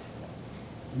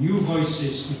 New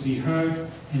voices could be heard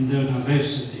in their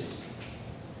diversity.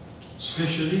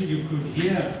 Especially, you could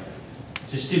hear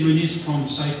testimonies from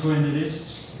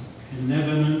psychoanalysts in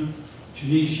Lebanon,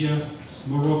 Tunisia,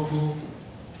 Morocco,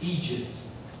 Egypt.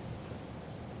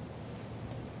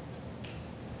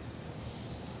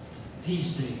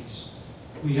 These days,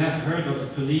 we have heard of a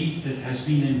colleague that has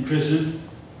been imprisoned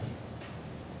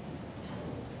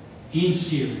in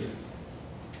Syria.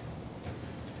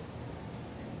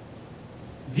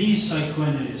 These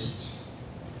psychoanalysts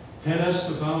tell us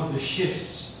about the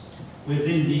shifts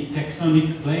within the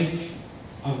tectonic plate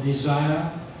of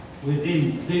desire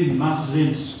within the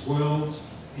Muslims' world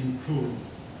in plural.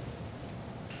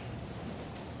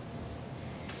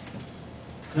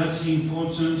 That's the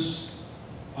importance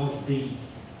of the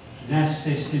last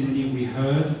testimony we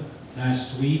heard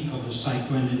last week of a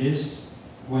psychoanalyst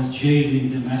who was jailed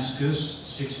in Damascus,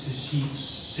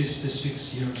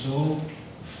 66 years old,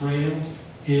 frail,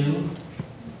 ill,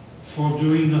 for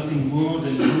doing nothing more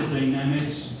than do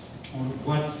dynamics on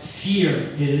what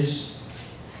fear is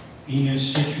in a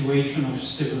situation of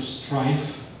civil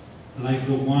strife like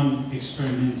the one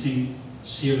experimenting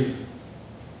Syria.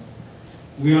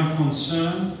 We are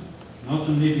concerned not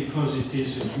only because it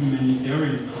is a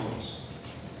humanitarian cause,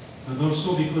 but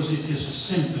also because it is a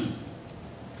symptom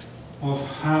of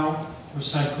how a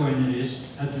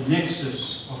psychoanalyst at the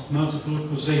nexus of multiple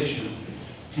causation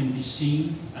can be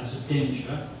seen as a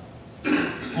danger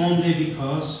only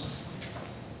because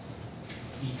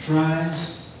he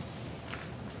tries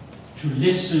to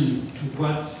listen to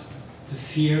what the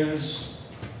fears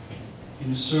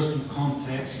in a certain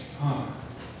context are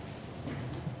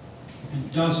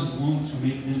and doesn't want to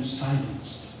make them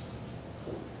silenced.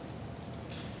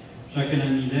 Jacques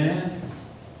Miller,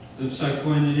 the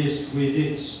psychoanalyst who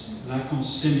edits Lacan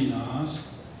seminars,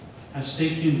 has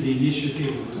taken the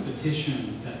initiative of a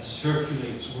petition that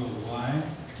circulates worldwide,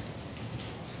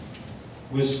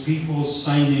 with people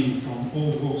signing from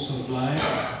all walks of life,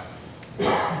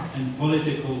 and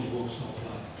political walks of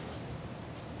life.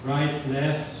 Right,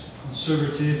 left,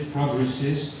 conservative,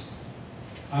 progressist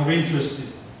are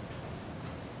interested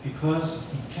because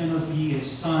it cannot be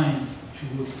assigned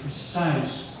to a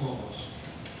precise cause.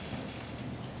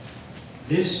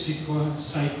 This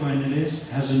psychoanalyst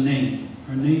has a name.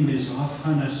 Her name is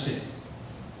Afhanase.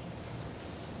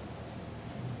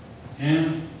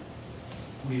 And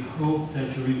we hope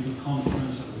that during the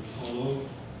conference that will follow,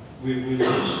 we will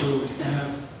also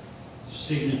have the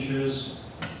signatures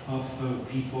of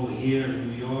people here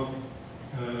in New York,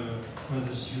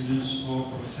 whether students or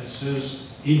professors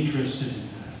interested in that.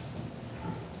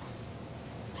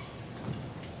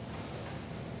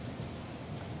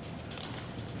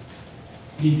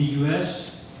 In the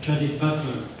US, Judith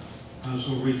Butler has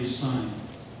already signed,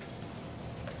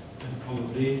 and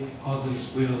probably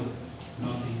others will,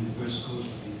 not in the West Coast,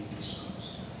 but in the East Coast.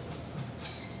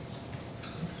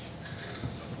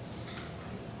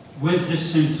 With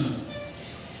this symptom,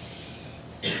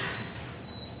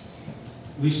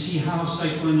 we see how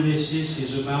psychoanalysis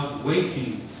is about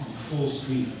waking from false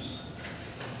dreams,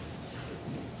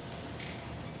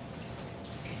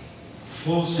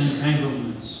 false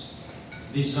entanglements,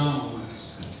 bizarre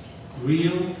ones,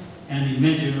 real and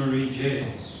imaginary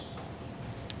jails.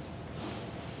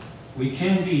 We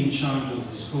can be in charge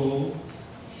of this goal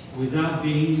without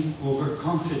being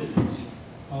overconfident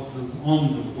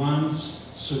on the ones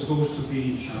supposed to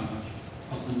be in charge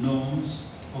of the norms,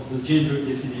 of the gender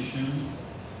definition,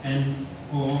 and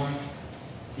or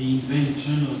the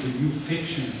invention of the new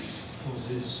fiction for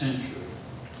this century.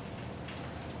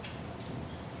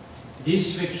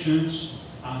 These fictions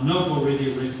are not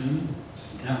already written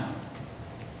down.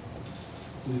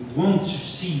 We want to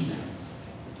see them,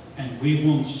 and we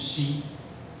want to see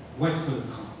what will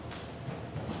come.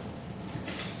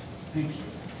 Thank you.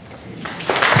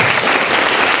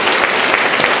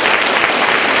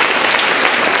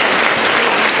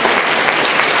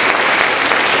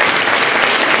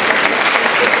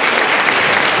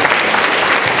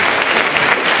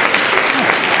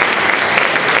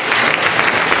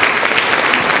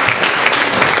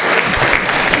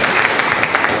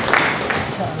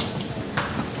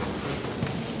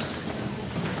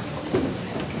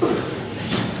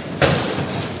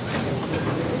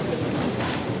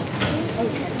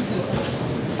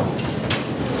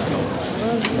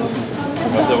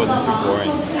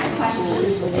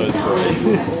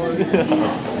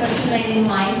 Circulating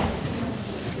mics.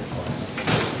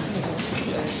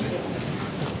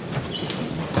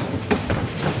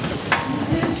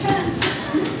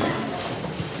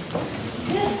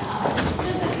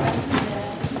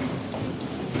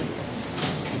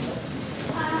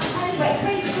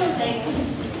 Wait so they can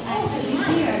actually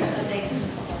hear, so they can.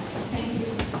 Thank you.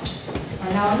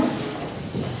 Hello.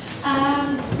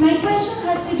 My question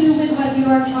has to do with what you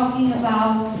are talking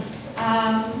about.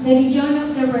 The beyond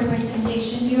of the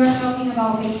representation, you are talking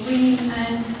about the dream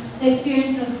and the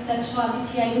experience of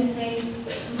sexuality, I would say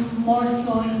more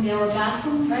so in the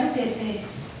orgasm, right? The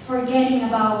forgetting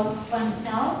about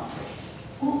oneself.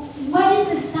 What is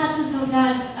the status of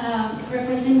that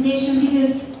representation?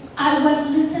 Because I was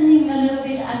listening a little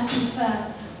bit as if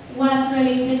was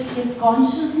related with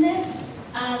consciousness,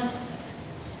 as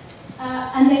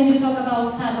and then you talk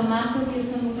about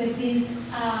sadomasochism with this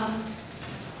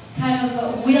kind of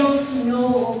a will to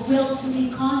know or will to be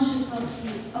conscious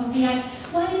of the act.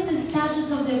 What is the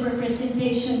status of the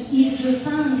representation if your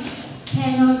sons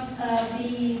cannot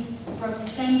be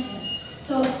represented?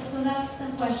 So that's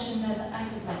a question that I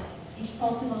would like, if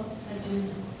possible, that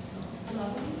you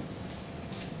elaborate.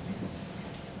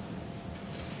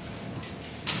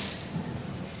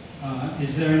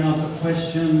 Is there another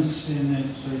questions in it,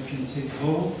 so you can take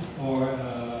both, or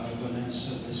I will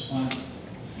answer this one?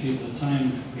 Give the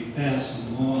time to prepare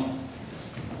some more.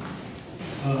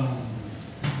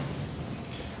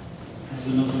 There's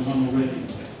another one already.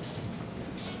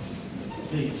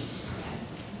 Please.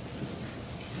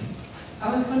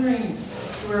 I was wondering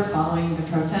if you were following the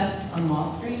protests on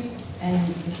Wall Street, and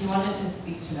if you wanted to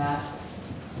speak to that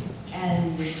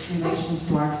and its relation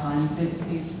to our times.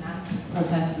 These massive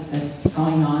protests that have been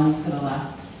going on for the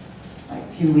last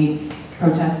few weeks,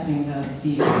 protesting the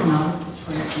economic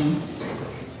situation.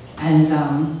 And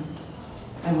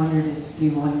I wondered if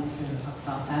you wanted to talk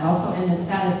about that. Also, in the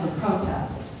status of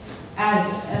protest,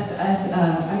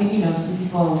 I mean, you know, some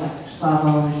people like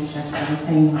Slavo and Zizek are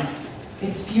saying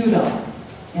it's futile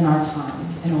in our time,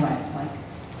 in a way.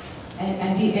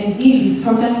 Indeed, these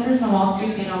protesters on Wall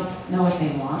Street, they don't know what they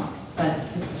want, but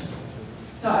it's just.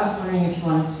 So I was wondering if you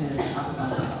wanted to talk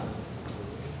about that.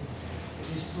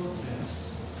 These protests,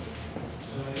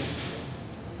 so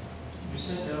you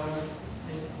said there are,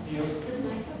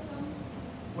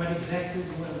 what exactly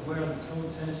where the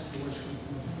protests towards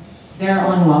They're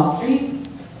on Wall Street,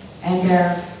 and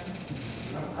they're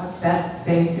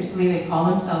basically, they call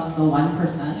themselves the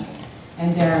 1%,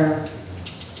 and they're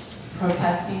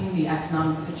protesting the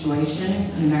economic situation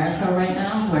in America right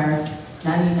now, where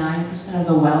 99% of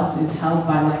the wealth is held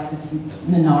by like this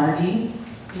minority.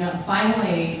 You know,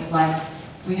 finally, like,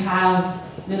 we have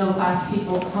middle-class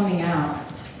people coming out,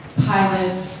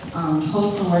 pilots,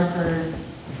 postal workers,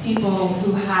 people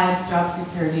who had job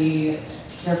security.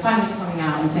 They're finally coming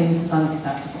out and saying this is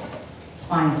unacceptable.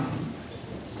 Finally.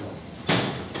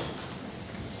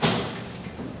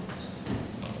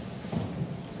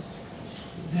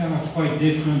 There are quite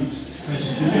different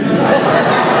questions.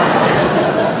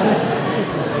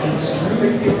 It's true.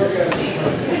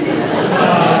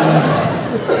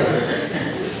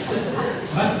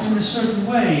 But in a certain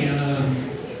way,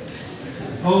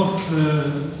 both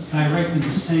directing the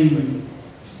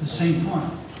same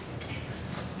point.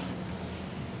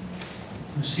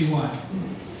 You see why?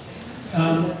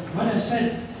 What I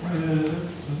said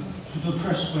to the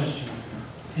first question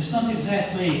is not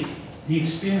exactly the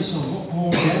experience of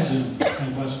orgasm I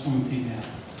was pointing out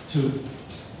to.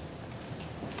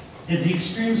 It's the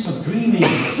experience of dreaming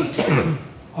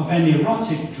of an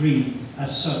erotic dream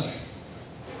as such,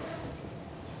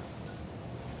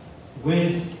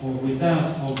 with or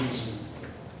without orgasm.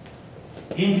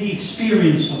 In the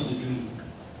experience of the dream,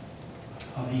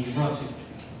 of the erotic dream,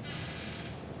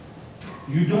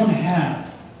 you don't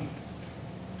have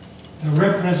a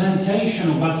representation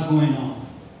of what's going on.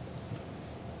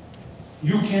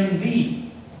 You can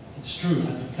be, it's true,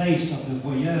 at the place of the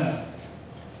voyeur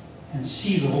and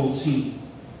see the whole scene.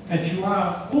 But you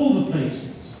are all the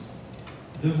places.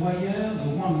 The voyeur, the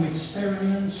one who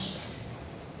experiments,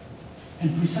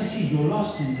 and precisely you're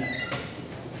lost in that.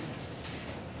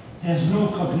 There's no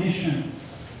cognition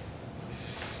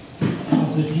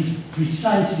of the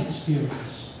precise experience.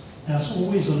 There's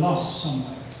always a loss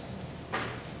somewhere.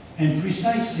 And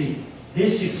precisely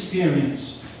this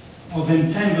experience of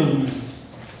entanglement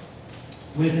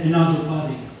with another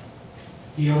body,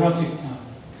 the erotic one,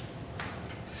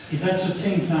 is at the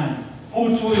same time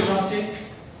autoerotic,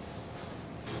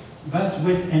 but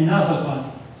with another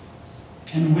body,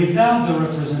 and without the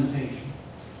representation.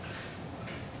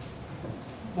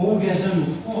 Orgasm,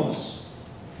 of course,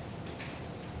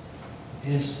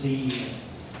 is the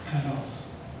kind of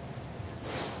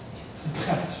the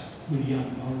cut, William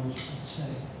Burroughs would say,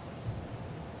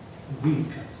 the real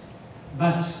cut.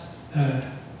 But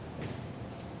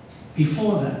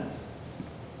before that,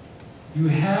 you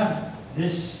have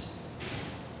this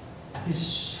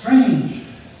strange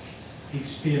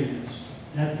experience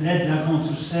that led Lacan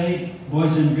to say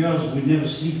boys and girls would never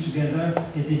sleep together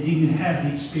if they didn't have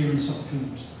the experience of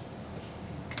dreams.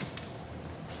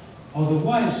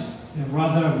 Otherwise, they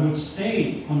rather would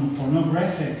stay on a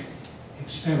pornographic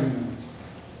experiment.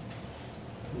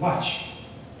 Watch.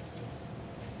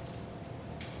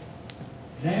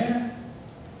 There,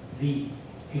 the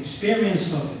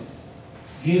experience of it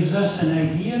gives us an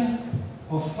idea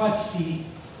of what the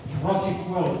erotic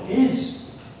world is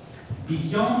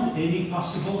beyond any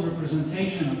possible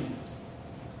representation of it,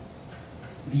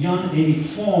 beyond any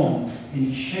form,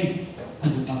 any shape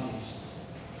of the bodies.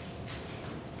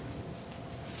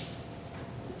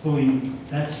 So in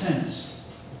that sense,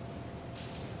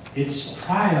 it's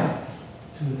prior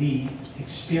to the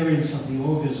experience of the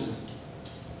orgasm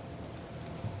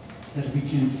that we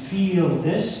can feel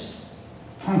this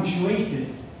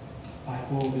punctuated by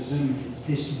orgasm, its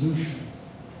dissolution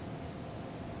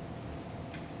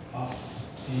of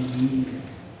any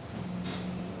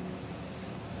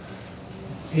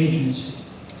agency.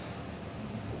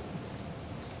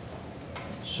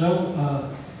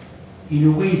 So, in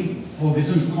a way,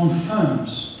 orgasm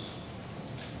confirms,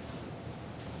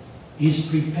 is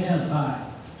prepared by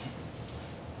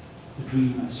the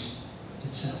dream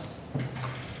itself,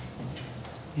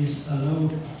 is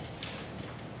allowed.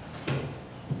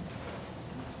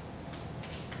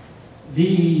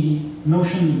 The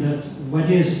notion that what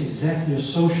is exactly a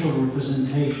social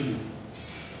representation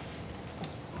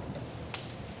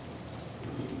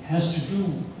has to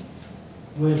do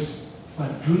with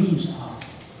what dreams are.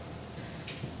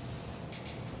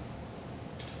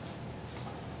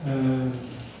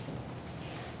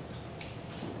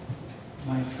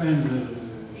 My friend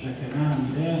Jacques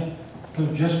Miller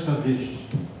just published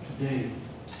today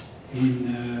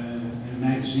in a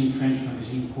magazine, French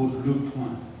magazine called Le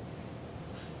Point,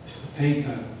 a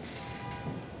paper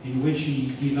in which he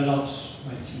develops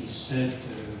what he said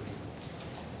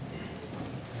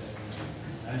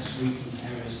last week in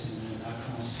Paris in the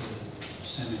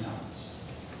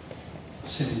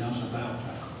seminars about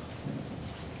Lacan.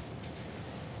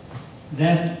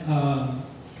 That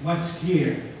what's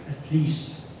clear, at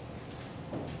least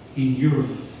in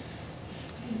Europe,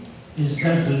 is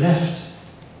that the left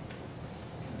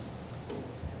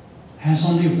has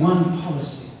only one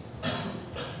policy,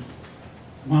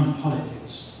 one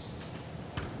politics,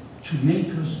 to make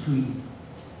us dream.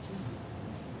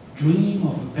 Dream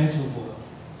of a better world.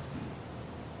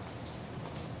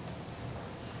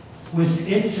 With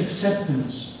its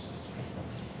acceptance,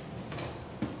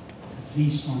 at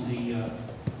least on the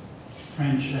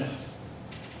French left,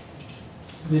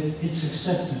 with its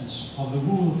acceptance of the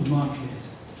rule of the market,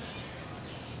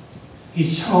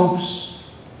 its hopes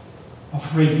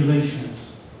of regulations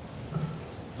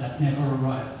that never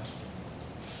arrived,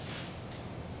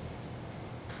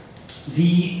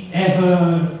 the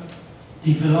ever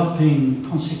developing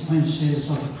consequences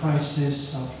of the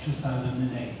crisis of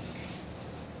 2008.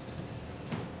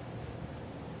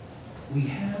 We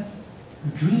have a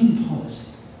dream policy.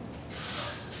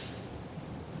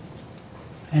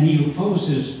 And he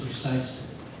opposes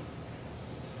precisely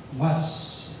what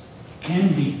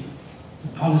can be the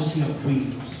policy of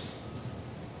dreams,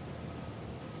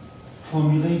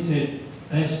 formulated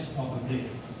best probably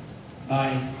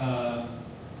by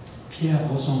Pierre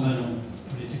Rosanvallon,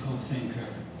 political thinker,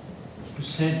 who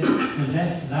said the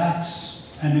left lacks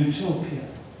an utopia.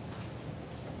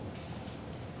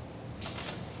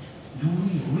 Do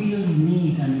we really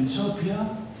need an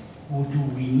utopia, or do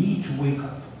we need to wake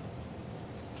up?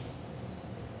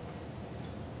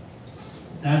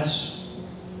 That's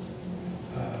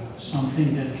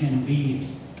something that can be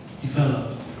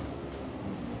developed.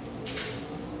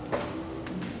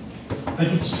 But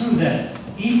it's true that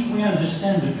if we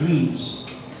understand the dreams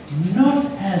not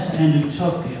as an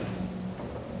utopia,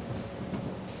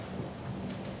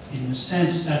 in the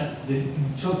sense that the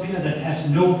utopia that has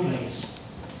no place,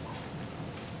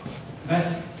 but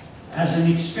as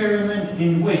an experiment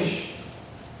in which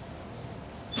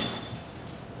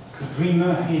the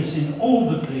dreamer is in all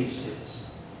the places,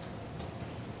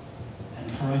 and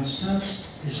for instance,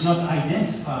 is not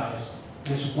identified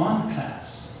with one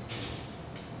class,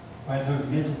 whether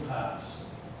middle class,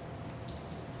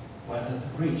 whether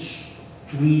the rich,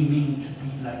 dreaming to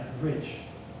be like the rich,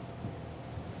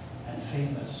 and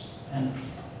famous, and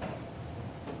people.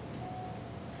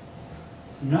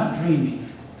 Not dreaming,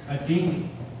 but being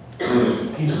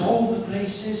in all the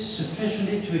places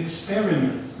sufficiently to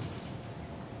experiment.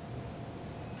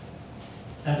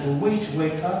 That the way to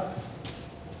wake up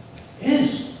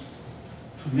is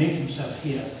to make himself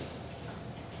hear,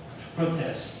 to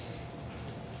protest.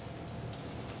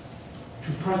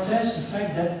 To protest the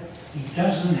fact that he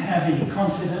doesn't have any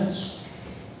confidence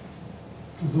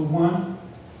in the one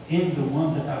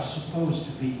that are supposed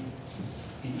to be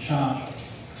in charge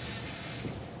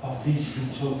of these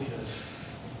utopias.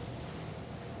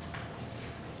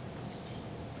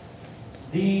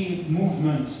 The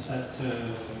movement that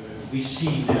we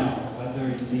see now, whether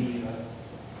in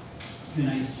the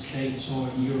United States or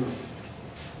in Europe,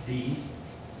 the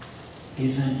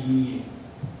Les Indignés, in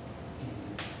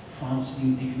France,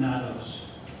 Indignados,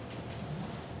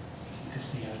 in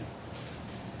Castellano.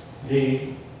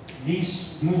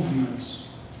 These movements,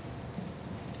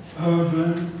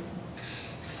 urban,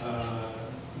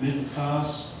 middle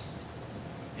class,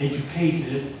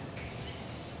 educated,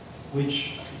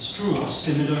 which it's true are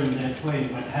similar in that way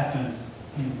what happened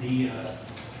in the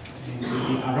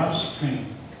Arab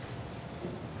Spring.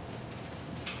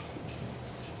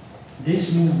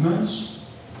 These movements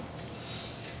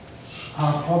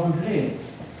are probably,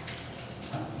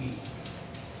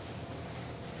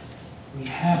 we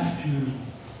have to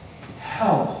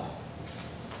help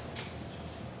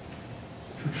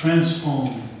to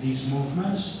transform these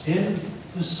movements in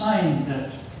the sign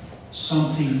that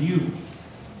something new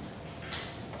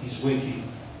is waking.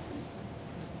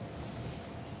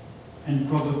 And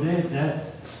probably that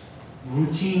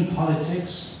routine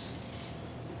politics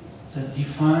that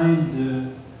define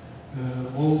the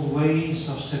old ways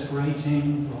of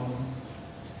separating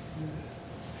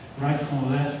right from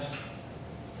left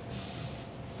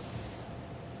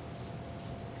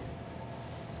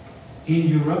in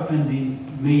Europe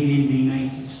and maybe in the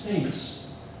United States,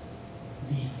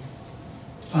 the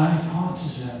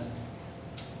bipartisan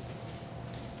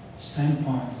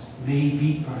standpoint may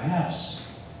be perhaps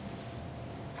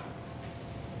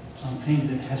something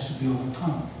that has to be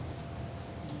overcome.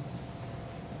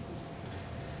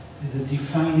 The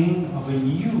defining of a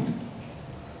new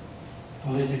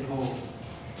political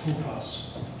topos.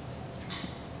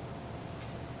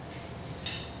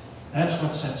 That's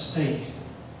what's at stake,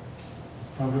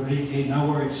 probably in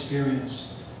our experience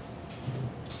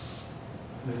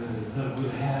that we'll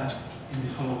have in the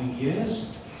following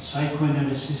years.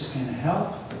 Psychoanalysis can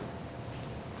help.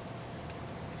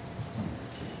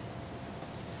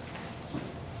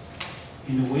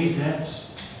 In a way that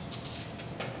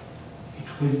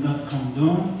it will not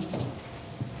condone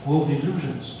all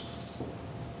delusions.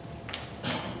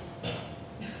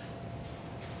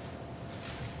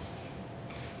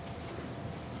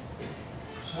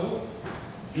 So,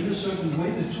 in a certain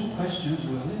way, the two questions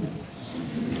were linked.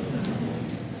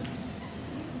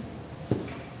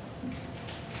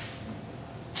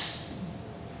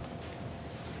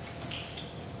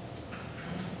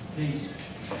 Please.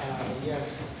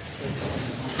 Yes.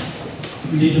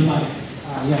 You need a mic.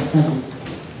 Yes, thank you.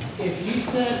 If you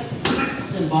said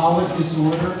symbolic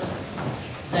disorder,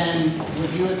 then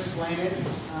would you explain it?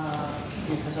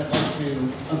 Because I'd like to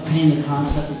obtain the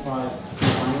concept before I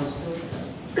violence to it.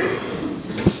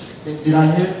 Did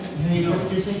I hear you?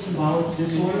 Did you say symbolic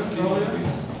disorder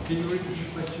earlier? Can you repeat your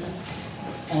question?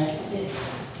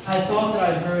 I thought that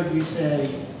I heard you say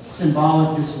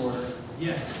symbolic disorder.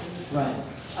 Yes. Right.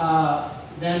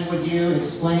 Then would you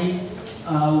explain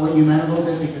what you meant a little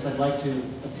bit, because I'd like to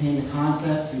obtain the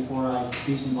concept before I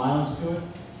do some violence to it?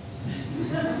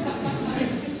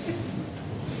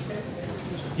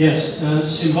 Yes,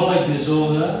 symbolic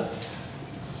disorder,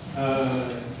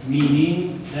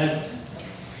 meaning that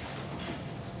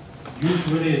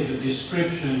usually the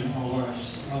description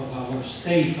of our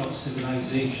state of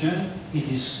civilization, it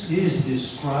is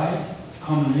described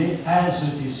commonly as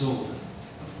a disorder.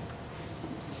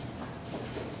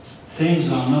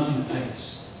 Things are not in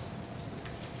place.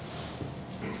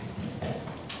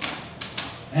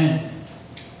 And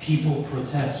people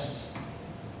protest.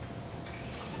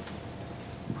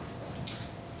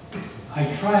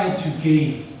 I tried to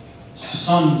give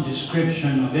some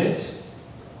description of it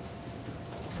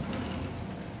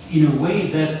in a way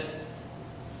that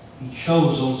it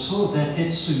shows also that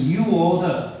it's a new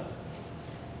order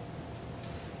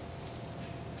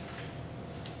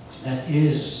that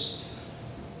is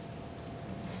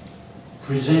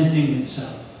presenting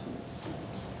itself.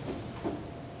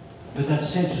 But at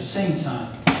the same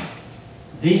time,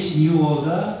 this new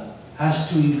order has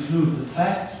to include the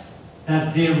fact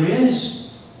that there is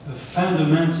a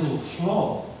fundamental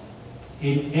flaw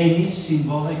in any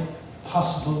symbolic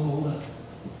possible order.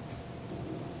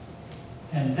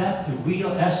 And that's the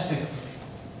real aspect.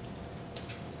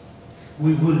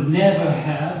 We will never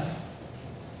have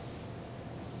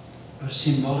a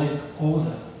symbolic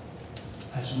order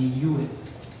as we knew it.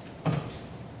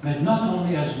 But not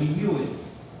only as we knew it,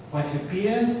 what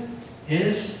appeared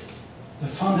is the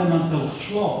fundamental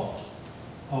flaw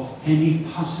of any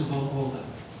possible order.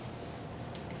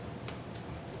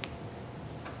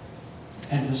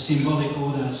 And the symbolic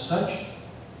order as such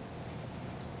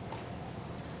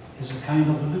is a kind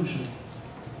of illusion.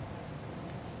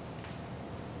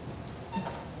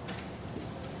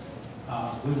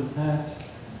 Will that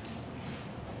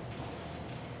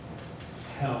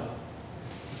help?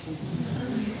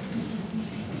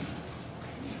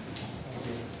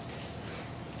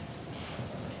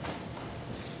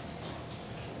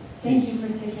 Thank you for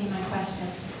taking my question.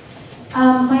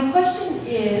 My question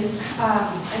is,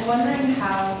 I'm wondering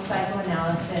how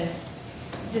psychoanalysis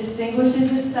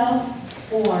distinguishes itself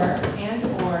or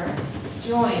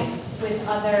joins with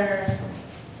other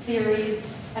theories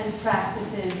and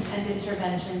practices and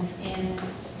interventions in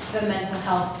the mental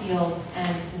health field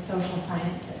and the social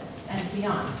sciences and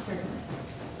beyond, certainly.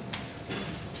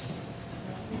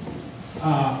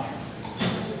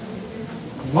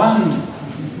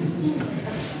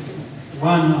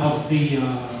 One of the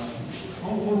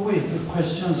always the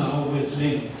questions are always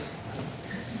linked.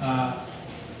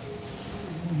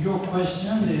 Your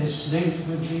question is linked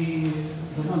with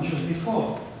the one just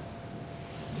before.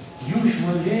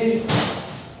 Usually,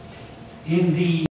 in the